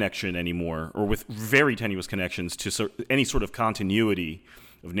connection anymore, or with very tenuous connections to any sort of continuity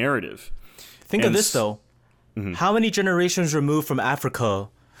of narrative. Think of this though. Mm-hmm. How many generations removed from Africa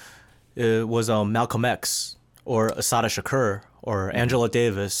It was Malcolm X or Assata Shakur or Angela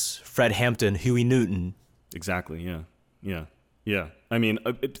Davis, Fred Hampton, Huey Newton. Exactly. Yeah. I mean,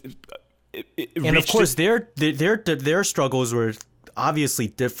 and of course, their struggles were obviously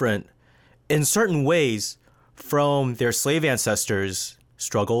different in certain ways from their slave ancestors'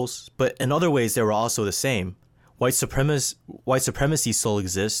 struggles, but in other ways they were also the same. White supremacy still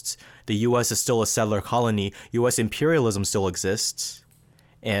exists. The U.S. is still a settler colony. U.S. imperialism still exists,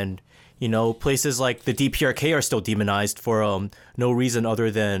 and places like the DPRK are still demonized for no reason other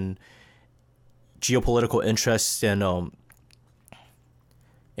than geopolitical interests and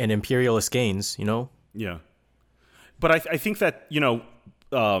imperialist gains. Yeah, but I think that the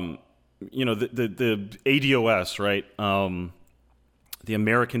ADOS, right? The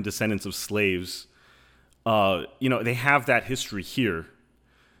American Descendants of Slaves. They have that history here,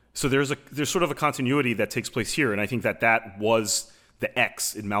 so there's sort of a continuity that takes place here, and I think that was the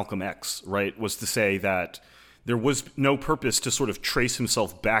X in Malcolm X, right? Was to say that there was no purpose to sort of trace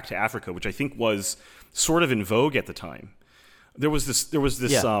himself back to Africa, which I think was sort of in vogue at the time. There was this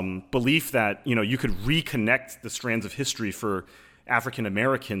belief that you could reconnect the strands of history for African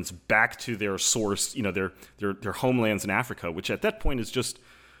Americans back to their source, their homelands in Africa, which at that point is just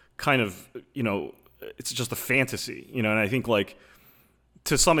kind of it's just a fantasy, and I think like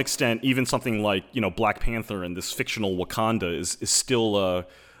to some extent, even something like Black Panther and this fictional Wakanda is still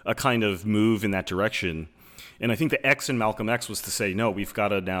a kind of move in that direction. And I think the X in Malcolm X was to say, no, we've got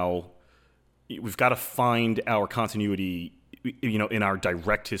to find our continuity, in our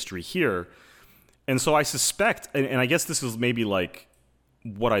direct history here. And so I suspect, and I guess this is maybe like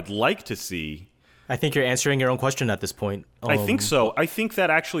what I'd like to see. I think you're answering your own question at this point. I think so. I think that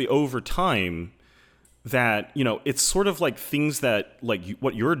actually over time, that it's sort of like things that like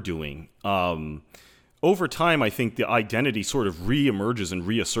what you're doing. Over time, I think the identity sort of reemerges and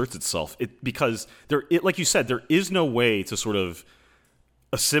reasserts itself. Because like you said, there is no way to sort of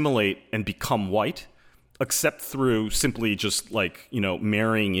assimilate and become white, except through simply just like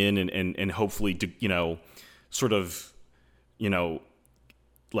marrying in and hopefully sort of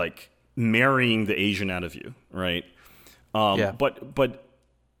like marrying the Asian out of you, right? Yeah. But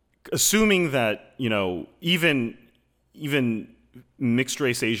assuming that even mixed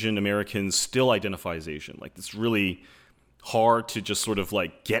race Asian Americans still identify as Asian, like it's really hard to just sort of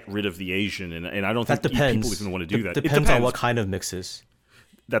like get rid of the Asian, and I don't think people even want to do that. It depends on what kind of mixes.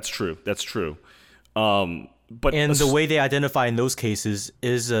 That's true. But the way they identify in those cases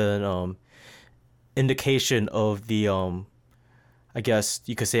is an indication of the I guess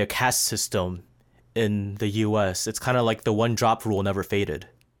you could say a caste system in the U.S. It's kind of like the one drop rule never faded.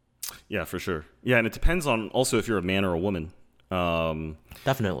 Yeah, for sure. Yeah, and it depends on also if you're a man or a woman.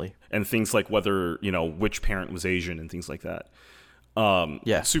 Definitely. And things like whether, which parent was Asian and things like that.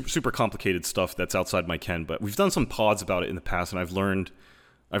 Yeah. Super complicated stuff that's outside my ken, but we've done some pods about it in the past, and I've learned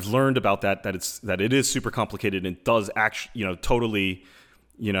about that it is super complicated and it does actually, totally,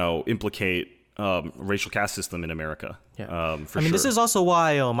 implicate racial caste system in America. Yeah. For sure. This is also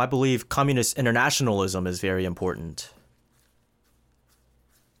why I believe communist internationalism is very important.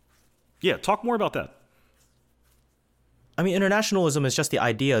 Yeah, talk more about that. Internationalism is just the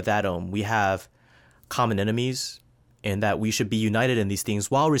idea that we have common enemies and that we should be united in these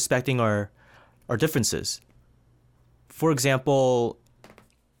things while respecting our differences. For example,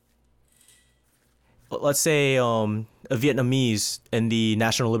 let's say a Vietnamese in the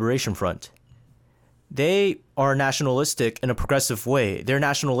National Liberation Front. They are nationalistic in a progressive way. They're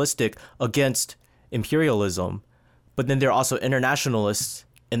nationalistic against imperialism, but then they're also internationalists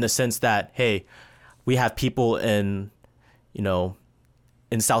in the sense that, hey, we have people in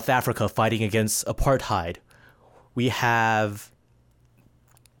South Africa fighting against apartheid. We have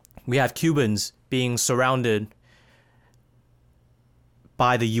Cubans being surrounded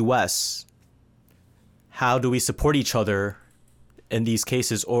by the U.S. How do we support each other in these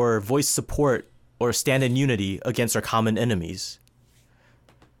cases, or voice support or stand in unity against our common enemies?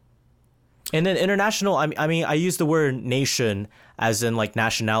 And then international, I use the word nation as in like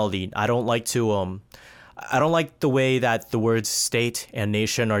nationality. I don't like the way that the words state and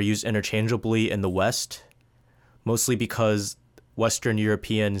nation are used interchangeably in the West, mostly because Western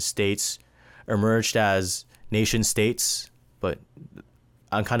European states emerged as nation states, but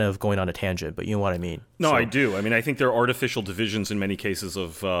I'm kind of going on a tangent, but you know what I mean. No, I do. I think there are artificial divisions in many cases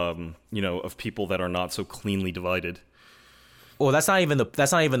of people that are not so cleanly divided. Well, that's not even the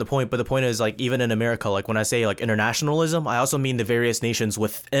point. But the point is, like, even in America, like when I say like internationalism, I also mean the various nations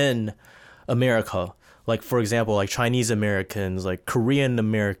within America. Like, for example, like Chinese Americans, like Korean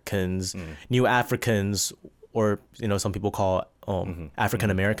Americans, New Africans, or some people call African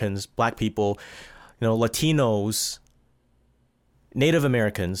Americans, Black people, Latinos, Native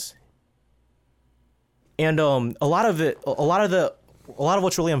Americans, and a lot of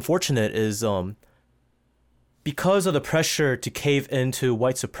what's really unfortunate is because of the pressure to cave into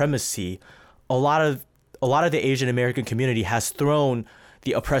white supremacy, a lot of the Asian American community has thrown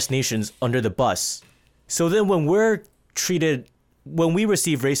the oppressed nations under the bus. So then when we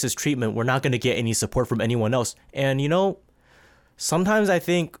receive racist treatment, we're not going to get any support from anyone else. And, sometimes I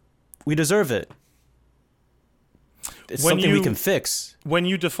think we deserve it. It's something we can fix. When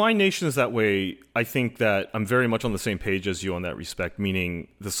you define nations that way, I think that I'm very much on the same page as you on that respect, meaning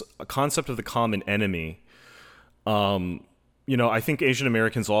this concept of the common enemy. I think Asian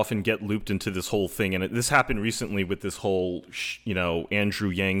Americans often get looped into this whole thing, and this happened recently with this whole, Andrew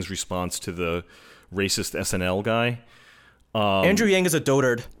Yang's response to the racist SNL guy. Andrew Yang is a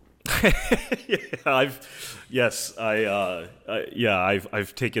dotard. I've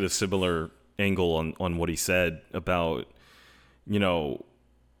taken a similar angle on what he said about,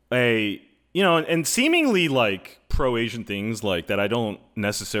 and seemingly like pro-Asian things like that. I don't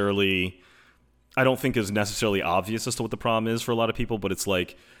think is necessarily obvious as to what the problem is for a lot of people, but it's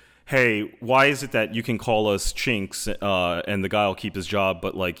like, hey, why is it that you can call us chinks and the guy will keep his job,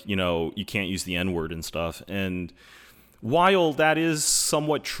 but you can't use the N-word and stuff. And while that is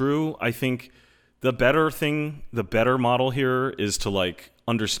somewhat true, I think the better model here is to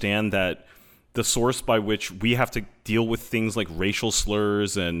understand that the source by which we have to deal with things like racial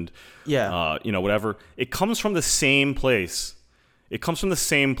slurs and whatever, it comes from the same place. It comes from the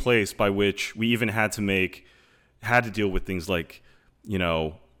same place by which we even had to deal with things like,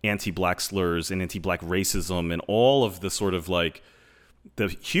 anti-black slurs and anti-black racism and all of the sort of the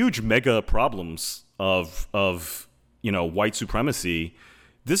huge mega problems of white supremacy.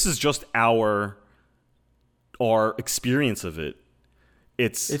 This is just our experience of it.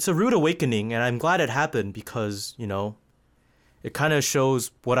 It's a rude awakening, and I'm glad it happened because, it kind of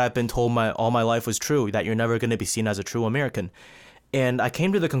shows what I've been told all my life was true, that you're never going to be seen as a true American. And I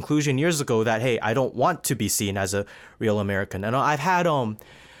came to the conclusion years ago that, hey, I don't want to be seen as a real American. And I've had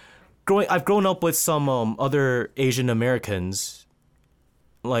I've grown up with some other Asian Americans,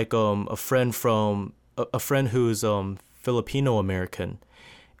 like a friend who's Filipino American.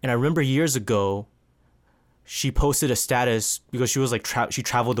 And I remember years ago, she posted a status because she was she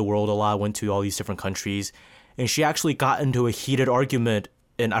traveled the world a lot, went to all these different countries, and she actually got into a heated argument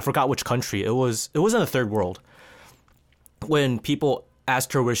in, I forgot which country. It was in the third world, when people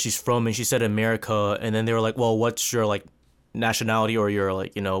asked her where she's from, and she said America, and then they were like, well, what's your nationality, or your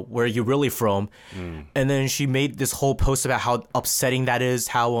where are you really from? And then she made this whole post about how upsetting that is,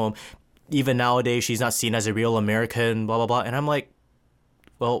 how even nowadays she's not seen as a real American, blah blah blah. And I'm like,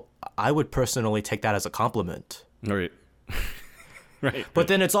 well, I would personally take that as a compliment. Right. Right. But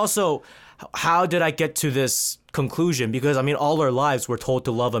then it's also, how did I get to this conclusion? Because, all our lives we're told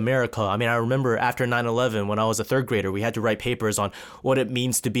to love America. I remember after 9/11, when I was a third grader, we had to write papers on what it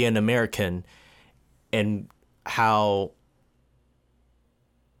means to be an American and how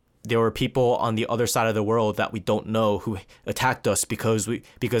there were people on the other side of the world that we don't know who attacked us because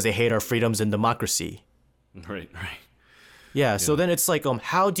they hate our freedoms and democracy. Right. Yeah, so then it's like,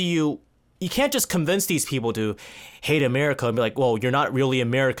 how do you can't just convince these people to hate America and be like, well, you're not really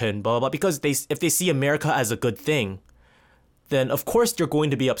American, blah, blah, blah, because if they see America as a good thing, then of course you're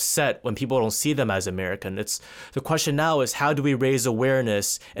going to be upset when people don't see them as American. The question now is, how do we raise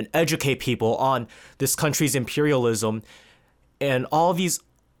awareness and educate people on this country's imperialism and all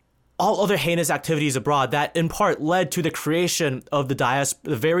other heinous activities abroad that in part led to the creation of the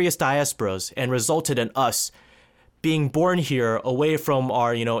various diasporas and resulted in us being born here away from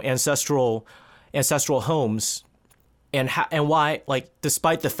our, ancestral homes, and why,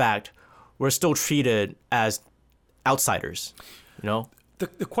 despite the fact we're still treated as outsiders,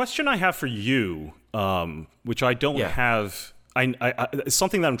 The question I have for you, which I don't have, it's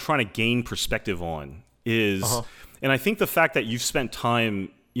something that I'm trying to gain perspective on is, and I think the fact that you've spent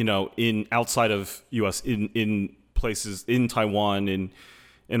time, in outside of U.S. in places in Taiwan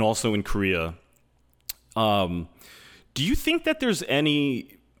and also in Korea. Do you think that there's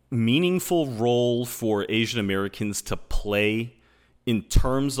any meaningful role for Asian Americans to play in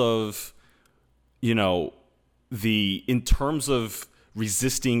terms of, in terms of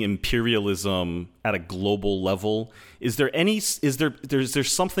resisting imperialism at a global level? Is there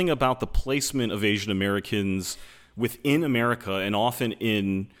something about the placement of Asian Americans within America, and often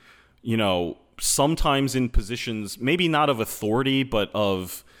in, sometimes in positions maybe not of authority, but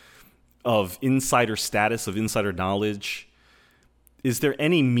of insider status, of insider knowledge? Is there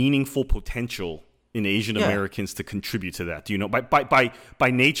any meaningful potential in Asian Americans to contribute to that? Do you know,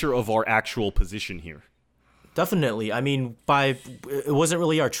 by nature of our actual position here? Definitely. I mean, it wasn't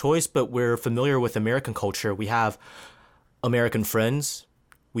really our choice, but we're familiar with American culture. We have American friends.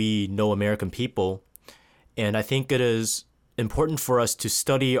 We know American people. And I think it is important for us to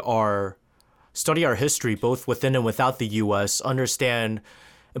study our history, both within and without the U.S., understand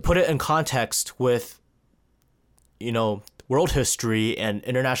and put it in context with, world history and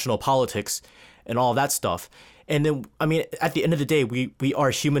international politics and all that stuff. And then, I mean, at the end of the day, we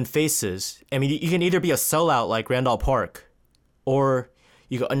are human faces. I mean, you can either be a sellout like Randall Park, or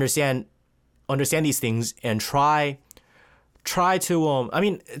you can understand these things and try to, I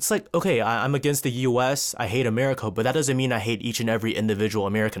mean, it's like, okay, I'm against the U.S., I hate America, but that doesn't mean I hate each and every individual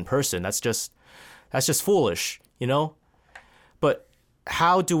American person. That's just foolish, But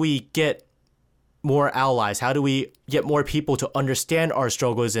how do we get more allies? How do we get more people to understand our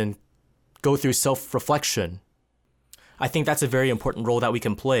struggles and go through self-reflection? I think that's a very important role that we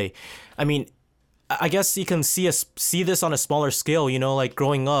can play. I mean, I guess you can see this on a smaller scale, like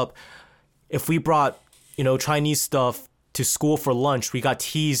growing up, if we brought, Chinese stuff to school for lunch, we got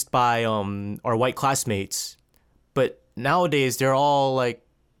teased by our white classmates. But nowadays, they're all like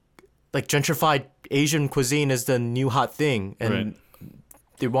gentrified Asian cuisine is the new hot thing. And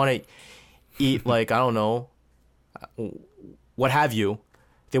they want to eat, like, I don't know, what have you.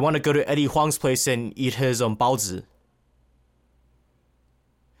 They want to go to Eddie Huang's place and eat his baozi.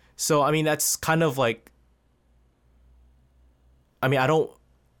 So, I mean, that's kind of like, I mean,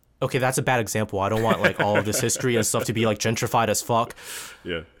 okay, that's a bad example. I don't want like all of this history and stuff to be like gentrified as fuck.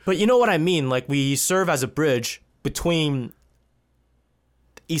 Yeah. But you know what I mean? Like, we serve as a bridge between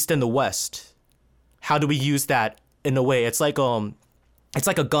the East and the West. How do we use that in a way? It's like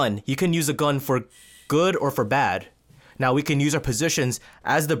a gun. You can use a gun for good or for bad. Now, we can use our positions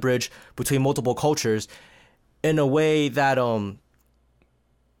as the bridge between multiple cultures in a way that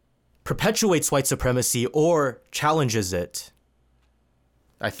perpetuates white supremacy or challenges it.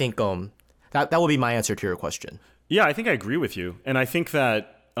 I think that would be my answer to your question. Yeah, I think I agree with you. And I think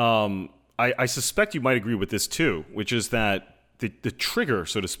that I suspect you might agree with this too, which is that the trigger,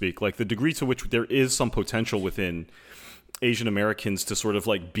 so to speak, like the degree to which there is some potential within Asian Americans to sort of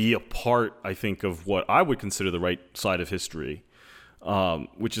like be a part, I think, of what I would consider the right side of history,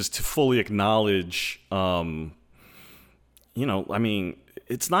 which is to fully acknowledge, I mean,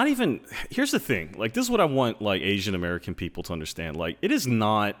 it's not even, here's the thing, like this is what I want like Asian American people to understand. Like, it is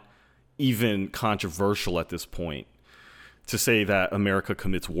not even controversial at this point to say that America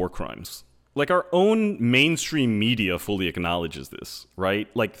commits war crimes. Like, our own mainstream media fully acknowledges this, right?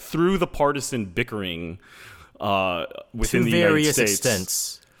 Like, through the partisan bickering within the United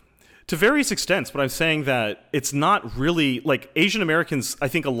States. To various extents, but I'm saying that it's not really, like, Asian Americans, I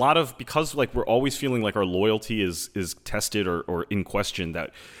think a lot of, because, like, we're always feeling like our loyalty is tested or in question,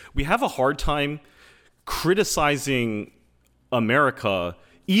 that we have a hard time criticizing America,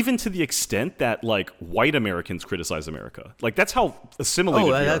 even to the extent that, like, white Americans criticize America. Like, that's how assimilated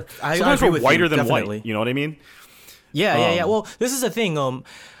we are. Sometimes we're whiter than white, you know what I mean? Yeah. Well, this is the thing,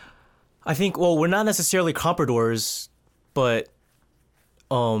 I think, well, we're not necessarily compradors, but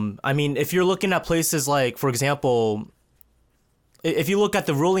I mean, if you're looking at places like, for example, if you look at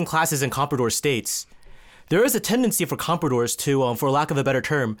the ruling classes in comprador states, there is a tendency for compradors to, for lack of a better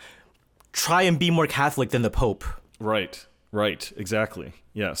term, try and be more Catholic than the Pope. Right, exactly,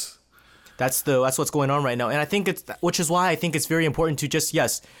 yes. That's what's going on right now, and I think which is why I think it's very important to just,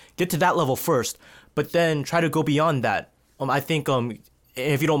 yes, get to that level first, but then try to go beyond that. I think,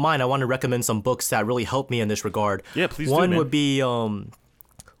 if you don't mind, I want to recommend some books that really helped me in this regard. Yeah, please do, One man. would be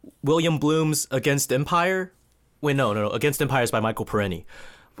William Bloom's Against Empire. Wait, no. Against Empire is by Michael Parenti.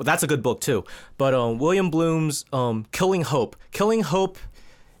 But that's a good book too. But William Bloom's Killing Hope. Killing Hope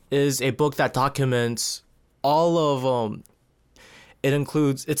is a book that documents all of it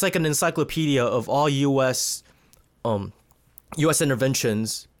includes, it's like an encyclopedia of all U.S.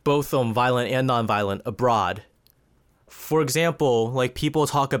 interventions, both violent and nonviolent, abroad. For example, like, people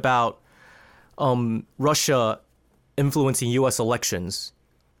talk about Russia influencing U.S. elections,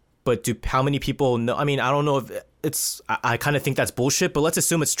 but how many people know? I mean, I don't know if it's, I kind of think that's bullshit, but let's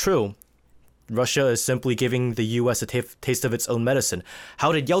assume it's true. Russia is simply giving the U.S. a taste of its own medicine.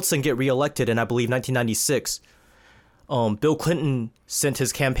 How did Yeltsin get reelected in, I believe, 1996? Bill Clinton sent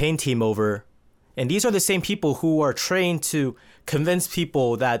his campaign team over, and these are the same people who are trained to convince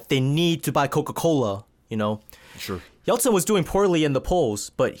people that they need to buy Coca-Cola, Sure. Yeltsin was doing poorly in the polls,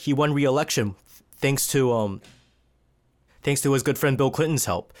 but he won re-election thanks to his good friend Bill Clinton's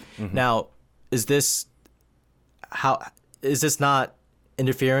help. Mm-hmm. Now, is this not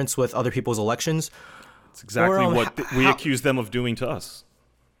interference with other people's elections. It's exactly Or, what we accuse them of doing to us.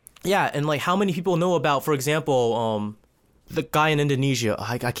 Yeah, and like how many people know about, for example, the guy in Indonesia?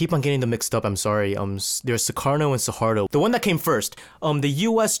 I keep on getting them mixed up. I'm sorry. There's Sukarno and Suharto. The one that came first. The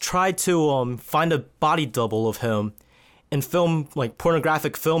U.S. tried to find a body double of him and film like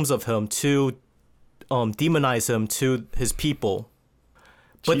pornographic films of him to demonize him to his people.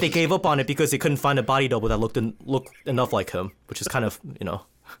 But they gave up on it because they couldn't find a body double that looked enough like him, which is kind of,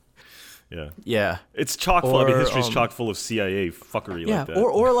 Yeah. Yeah. It's chock full. I mean, history's chock full of CIA fuckery like that.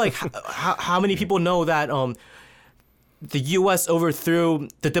 Or like how many people know that the U.S. overthrew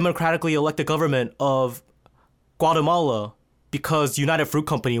the democratically elected government of Guatemala because United Fruit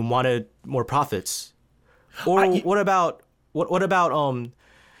Company wanted more profits? Or what about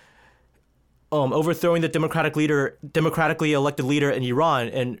overthrowing the democratically elected leader in Iran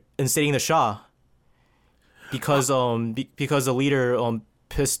and instating the Shah because the leader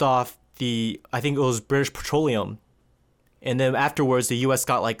pissed off I think it was British Petroleum, and then afterwards the U.S.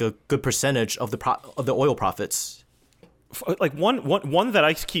 got like a good percentage of the oil profits. Like one that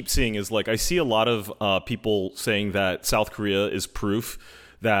I keep seeing is like I see a lot of people saying that South Korea is proof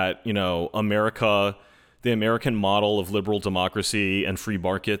that America. The American model of liberal democracy and free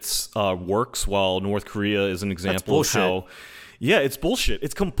markets works, while North Korea is an example of how... Yeah, it's bullshit.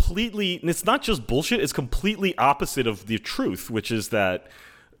 It's not just bullshit, it's completely opposite of the truth, which is that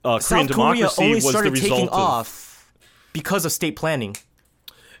Korean democracy was the result of... South Korea only started taking off because of state planning.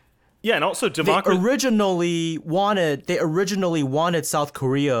 Yeah, and also democracy... They originally wanted South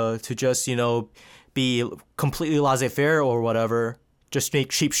Korea to just, be completely laissez-faire or whatever. Just make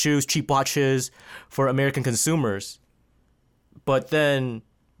cheap shoes, cheap watches for American consumers. But then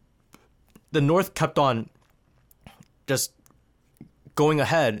the North kept on just going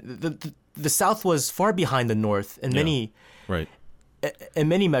ahead. The South was far behind the North in many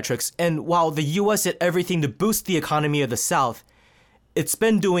metrics. And while the U.S. did everything to boost the economy of the South, it's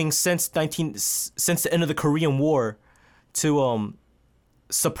been doing since the end of the Korean War to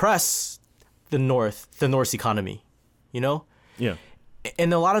suppress the North's economy. Yeah.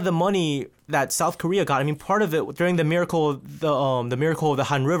 And a lot of the money that South Korea got, I mean, part of it during the miracle of the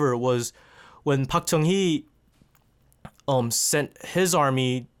Han River was when Park Chung-hee sent his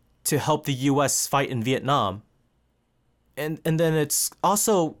army to help the U.S. fight in Vietnam. And then it's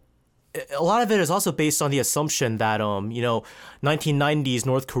also, a lot of it is also based on the assumption that 1990s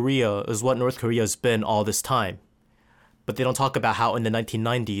North Korea is what North Korea has been all this time. But they don't talk about how in the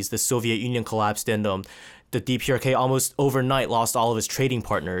 1990s the Soviet Union collapsed and the DPRK almost overnight lost all of its trading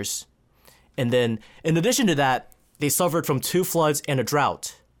partners. And then, in addition to that, they suffered from 2 floods and a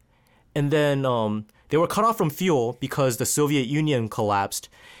drought. And then they were cut off from fuel because the Soviet Union collapsed.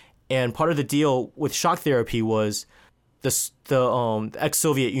 And part of the deal with shock therapy was the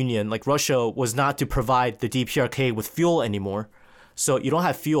ex-Soviet Union, like Russia, was not to provide the DPRK with fuel anymore. So you don't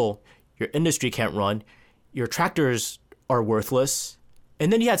have fuel, your industry can't run, your tractors are worthless.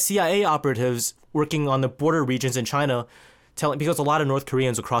 And then you had CIA operatives working on the border regions in China, because a lot of North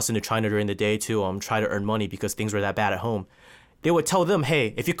Koreans would cross into China during the day to try to earn money because things were that bad at home. They would tell them,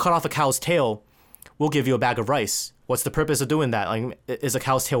 hey, if you cut off a cow's tail, we'll give you a bag of rice. What's the purpose of doing that? Like, is a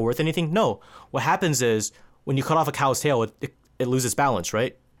cow's tail worth anything? No. What happens is when you cut off a cow's tail, it loses balance,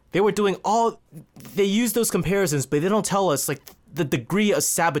 right? They use those comparisons, but they don't tell us like the degree of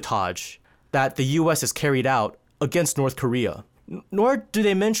sabotage that the U.S. has carried out against North Korea. Nor do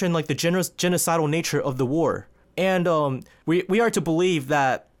they mention like the genocidal nature of the war. And we are to believe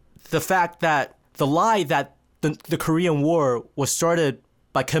that the fact that the lie that the Korean War was started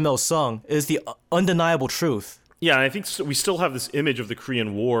by Kim Il-sung is the undeniable truth. Yeah, and I think we still have this image of the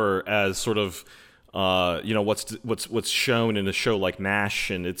Korean War as sort of what's shown in a show like MASH,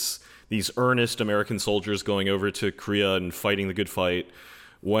 and it's these earnest American soldiers going over to Korea and fighting the good fight,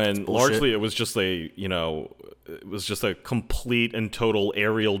 when largely it was just a complete and total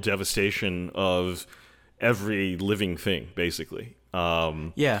aerial devastation of every living thing, basically.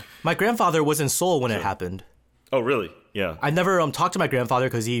 Yeah, my grandfather was in Seoul when it happened. Oh, really? Yeah. I never talked to my grandfather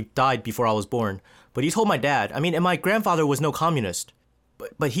because he died before I was born. But he told my dad. I mean, and my grandfather was no communist,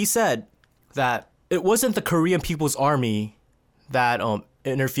 but he said that it wasn't the Korean People's Army that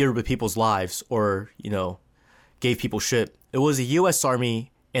interfered with people's lives or gave people shit. It was the U.S.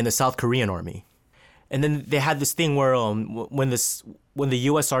 Army and the South Korean Army. And then they had this thing where when the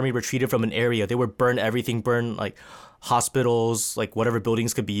U.S. Army retreated from an area, they would burn everything, like hospitals, like whatever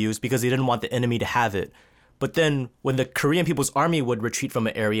buildings could be used, because they didn't want the enemy to have it. But then when the Korean People's Army would retreat from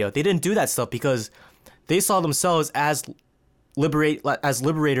an area, they didn't do that stuff because they saw themselves as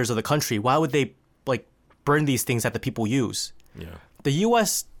liberators of the country. Why would they like burn these things that the people use? Yeah. the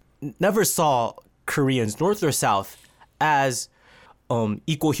U.S. never saw Koreans, North or South, as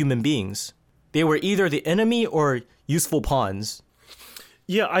equal human beings. They were either the enemy or useful pawns.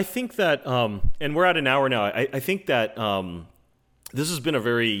 Yeah, I think that, and we're at an hour now. I think that this has been a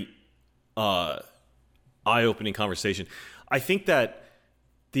very eye-opening conversation. I think that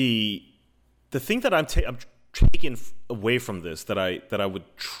the thing that I'm taking away from this, that I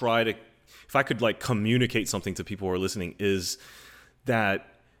would try to, if I could like communicate something to people who are listening, is that,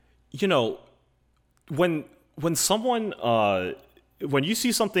 you know, when someone when you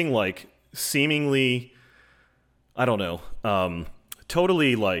see something like seemingly, I don't know,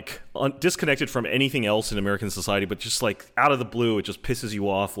 totally like disconnected from anything else in American society, but just like out of the blue, it just pisses you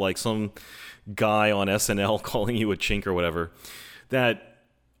off, like some guy on SNL calling you a chink or whatever, that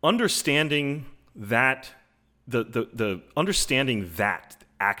understanding that the understanding that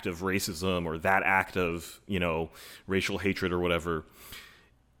act of racism or that act of, you know, racial hatred or whatever,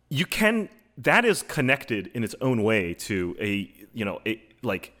 that is connected in its own way to a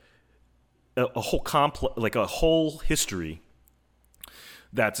whole history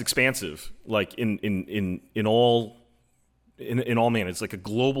that's expansive, like in all man. It's like a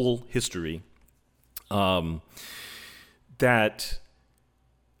global history that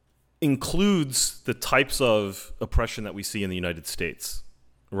includes the types of oppression that we see in the United States,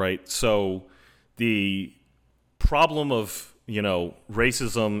 right? So the problem of, you know,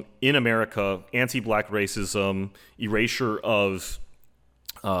 racism in America, anti-black racism, erasure of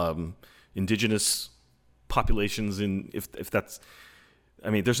indigenous populations, if that's, I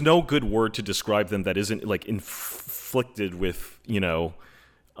mean, there's no good word to describe them that isn't like inflicted with, you know,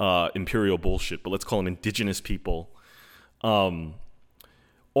 imperial bullshit, but let's call them indigenous people.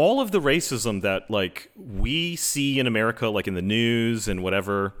 All of the racism that like we see in America, like in the news and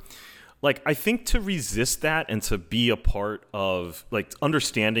whatever, like I think to resist that and to be a part of like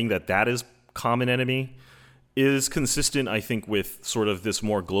understanding that that is common enemy is consistent, I think, with sort of this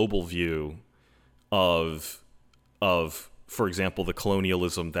more global view of for example, the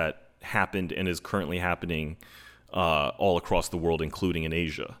colonialism that happened and is currently happening all across the world, including in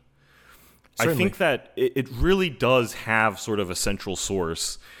Asia. Certainly. I think that it really does have sort of a central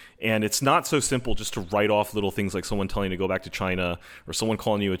source, and it's not so simple just to write off little things like someone telling you to go back to China or someone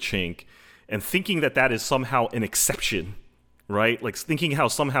calling you a chink and thinking that that is somehow an exception, right? Like thinking how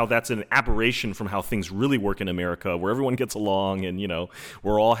somehow that's an aberration from how things really work in America, where everyone gets along and, you know,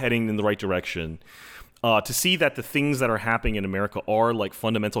 we're all heading in the right direction. To see that the things that are happening in America are like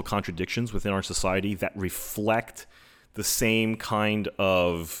fundamental contradictions within our society that reflect the same kind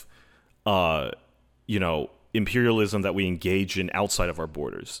of you know, imperialism that we engage in outside of our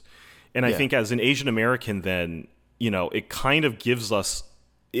borders. And I think as an Asian American, then, you know, it kind of gives us,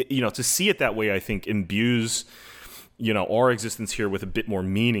 you know, to see it that way, I think imbues, you know, our existence here with a bit more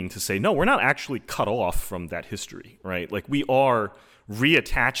meaning to say, no, we're not actually cut off from that history, right? Like we are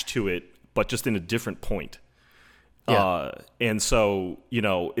reattached to it, but just in a different point. Yeah. And so, you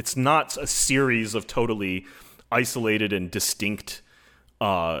know, it's not a series of totally isolated and distinct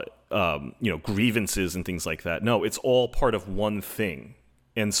you know, grievances and things like that. No, it's all part of one thing.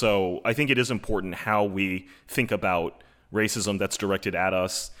 And so I think it is important how we think about racism that's directed at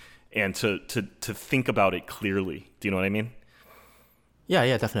us and to think about it clearly. Do you know what I mean?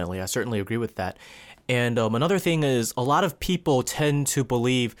 Yeah, definitely. I certainly agree with that. And another thing is a lot of people tend to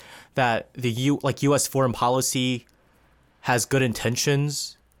believe that the U.S. foreign policy has good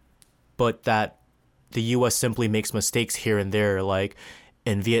intentions, but that the U.S. simply makes mistakes here and there, like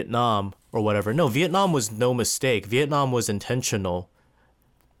in Vietnam or whatever. No, Vietnam was no mistake. Vietnam was intentional.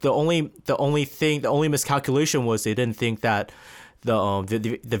 The only miscalculation was they didn't think that the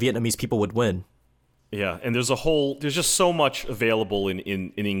Vietnamese people would win. Yeah, and there's just so much available in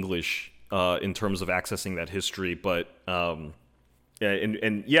English in terms of accessing that history. But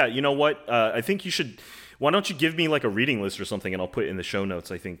yeah, you know what? I think you should. Why don't you give me like a reading list or something, and I'll put it in the show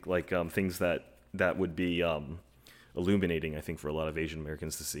notes. I think like things that would be illuminating, I think, for a lot of Asian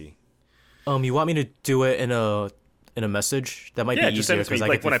Americans to see. You want me to do it in a message? That might be easier. Yeah, just send it to me.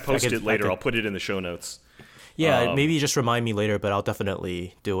 Like when I post it later, I'll put it in the show notes. Yeah, maybe just remind me later, but I'll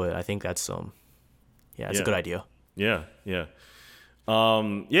definitely do it. I think that's it's a good idea. Yeah.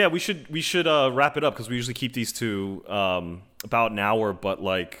 We should wrap it up because we usually keep these to about an hour. But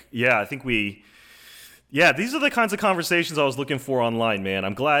like, yeah, I think these are the kinds of conversations I was looking for online, man.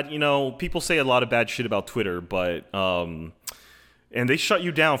 I'm glad, you know, people say a lot of bad shit about Twitter, but and they shut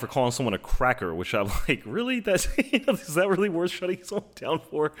you down for calling someone a cracker, which I'm like, really? Is that really worth shutting someone down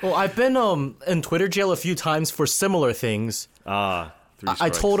for? Well, I've been in Twitter jail a few times for similar things. Ah, 3 strikes. I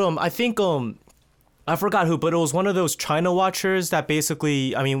told him, I think I forgot who, but it was one of those China watchers that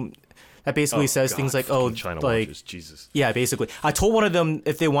basically, says things like, fucking China watchers, Jesus. Yeah, basically. I told one of them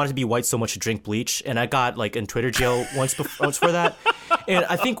if they wanted to be white so much to drink bleach, and I got like in Twitter jail once for that. And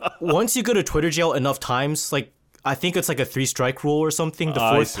I think once you go to Twitter jail enough times, like I think it's like a 3-strike rule or something. The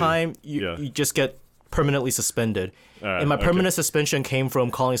fourth time, you just get permanently suspended. And my permanent suspension came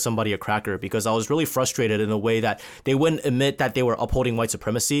from calling somebody a cracker because I was really frustrated in a way that they wouldn't admit that they were upholding white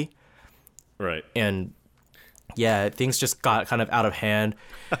supremacy. Right. And yeah, things just got kind of out of hand.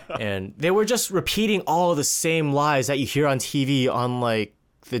 And they were just repeating all the same lies that you hear on TV on like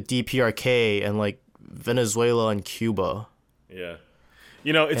the DPRK and like Venezuela and Cuba. Yeah.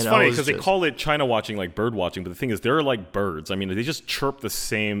 You know, it's funny because they call it China watching like bird watching, but the thing is they're like birds. I mean, they just chirp the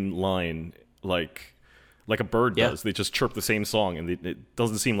same line like a bird does. They just chirp the same song, and it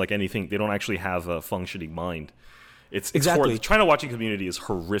doesn't seem like anything. They don't actually have a functioning mind. It's exactly. The China watching community is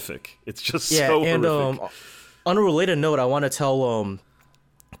horrific. It's just so horrific. On a related note, I want to tell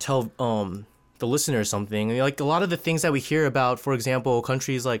the listeners something. Like a lot of the things that we hear about, for example,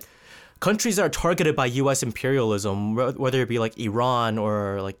 countries that are targeted by U.S. imperialism, whether it be like Iran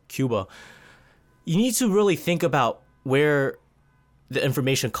or like Cuba, you need to really think about where the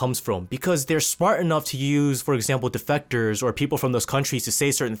information comes from, because they're smart enough to use, for example, defectors or people from those countries to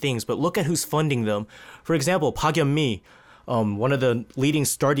say certain things, but look at who's funding them. For example, Park Yeon-mi, one of the leading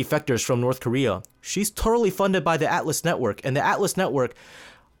star defectors from North Korea, she's totally funded by the Atlas Network, and the Atlas Network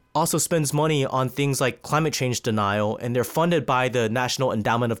also spends money on things like climate change denial, and they're funded by the National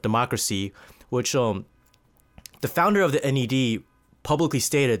Endowment of Democracy, which the founder of the NED publicly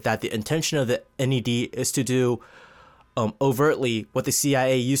stated that the intention of the NED is to do overtly what the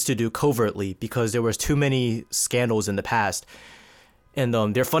CIA used to do covertly, because there was too many scandals in the past. And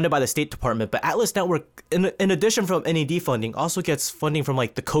they're funded by the State Department. But Atlas Network, in addition from NED funding, also gets funding from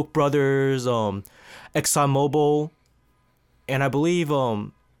like the Koch brothers, ExxonMobil, and I believe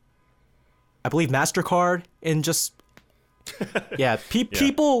MasterCard, and just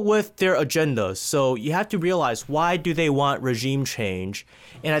people with their agendas. So you have to realize, why do they want regime change?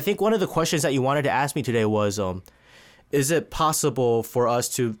 And I think one of the questions that you wanted to ask me today was, is it possible for us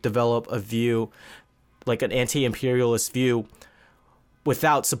to develop a view, like an anti-imperialist view,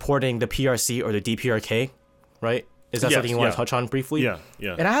 without supporting the PRC or the DPRK, right? Is that something you want to touch on briefly? Yeah.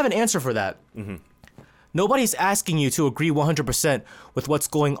 And I have an answer for that. Mm-hmm. Nobody's asking you to agree 100% with what's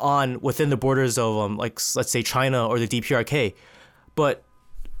going on within the borders of, let's say China or the DPRK. But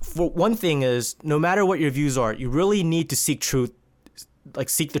for one thing is, no matter what your views are, you really need to seek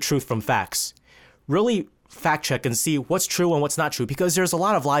the truth from facts. Really fact check and see what's true and what's not true, because there's a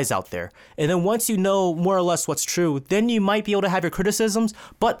lot of lies out there. And then once you know more or less what's true, then you might be able to have your criticisms.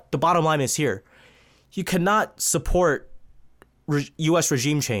 But the bottom line is here: you cannot support U.S.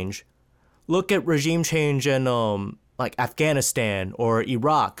 regime change. Look at regime change in like Afghanistan or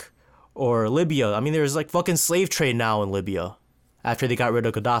Iraq or Libya. I mean, there's like fucking slave trade now in Libya after they got rid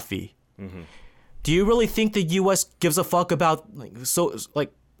of Gaddafi. Mm-hmm. Do you really think the U.S. gives a fuck about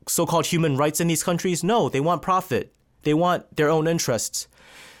so-called human rights in these countries? No, they want profit. They want their own interests.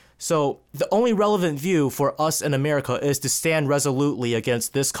 So the only relevant view for us in America is to stand resolutely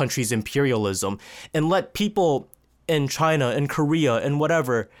against this country's imperialism and let people in China and Korea and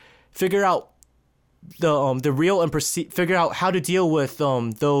whatever figure out the real and figure out how to deal with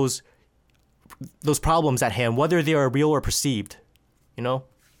those problems at hand, whether they are real or perceived. You know?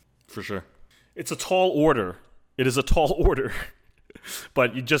 For sure. It's a tall order. It is a tall order.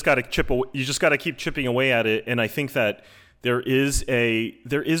 But you just got to keep chipping away at it, and I think that there is a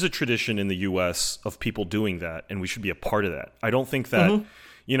tradition in the U.S. of people doing that, and we should be a part of that. I don't think that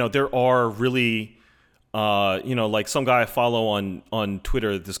there are really like some guy I follow on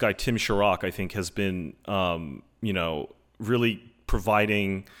Twitter, this guy Tim Sharrock, I think has been really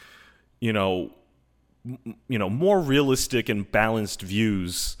providing more realistic and balanced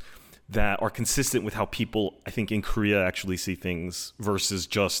views that are consistent with how people, I think, in Korea actually see things, versus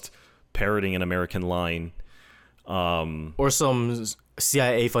just parroting an American line. Or some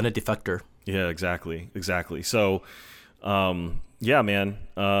CIA-funded defector. Yeah, exactly. So, man,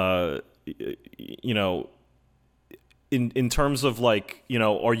 in terms of like,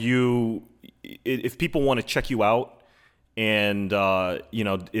 are you, if people want to check you out and,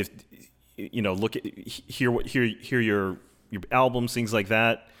 if, look at, hear your albums, things like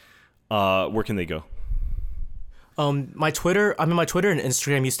that, where can they go? My Twitter and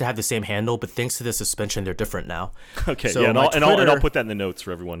Instagram used to have the same handle, but thanks to the suspension, they're different now. Okay, so and I'll put that in the notes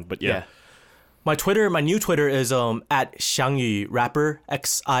for everyone. But yeah. My new Twitter is at Xiangyu Rapper,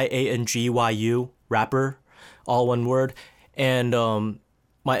 XIANGYU Rapper, all one word. And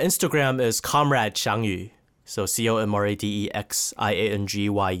My Instagram is Comrade Xiangyu, so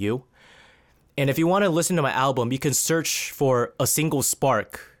COMRADEXIANGYU. And if you want to listen to my album, you can search for A Single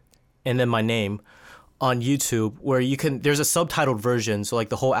Spark and then my name on YouTube, where there's a subtitled version, so like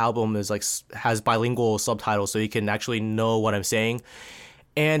the whole album is like has bilingual subtitles, so you can actually know what I'm saying.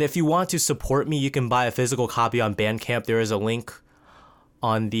 And if you want to support me, you can buy a physical copy on Bandcamp. There is a link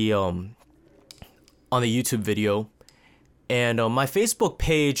on the YouTube video. And my Facebook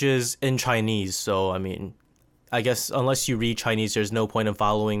page is in Chinese, so I mean, I guess unless you read Chinese, there's no point in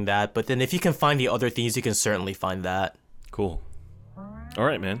following that. But then if you can find the other things, you can certainly find that. Cool. All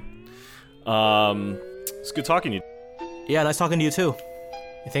right, man. It's good talking to you. Yeah, nice talking to you too.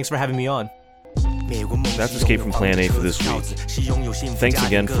 Thanks for having me on. That's Escape from Plan A for this week. Thanks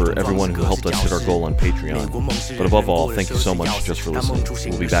again for everyone who helped us hit our goal on Patreon. But above all, thank you so much just for listening.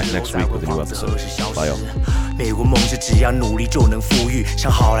 We'll be back next week with a new episode. Bye, y'all. 美国梦是只要努力就能富裕，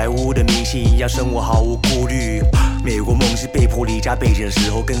像好莱坞的明星一样生活毫无顾虑。美国梦是被迫离家背井的时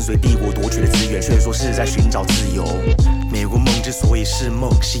候，跟随帝国夺取的资源，却说是在寻找自由。美国梦之所以是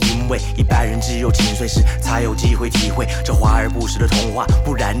梦，是因为一般人只有几岁时才有机会体会这华而不实的童话，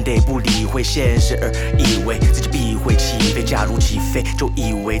不然得不理会现实，而以为自己必会起飞。假如起飞，就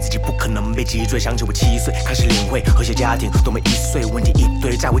以为自己不可能被击坠。想起我7岁开始领会和谐家庭多么易碎，问题一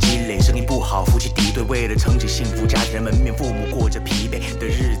堆，债务积累，生意不好，夫妻敌对，为了撑起幸福家庭，人们面父母过着疲惫的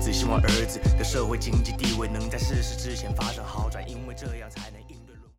日子，希望儿子的社会经济地位能在逝世之前发生好转，因为这样才能。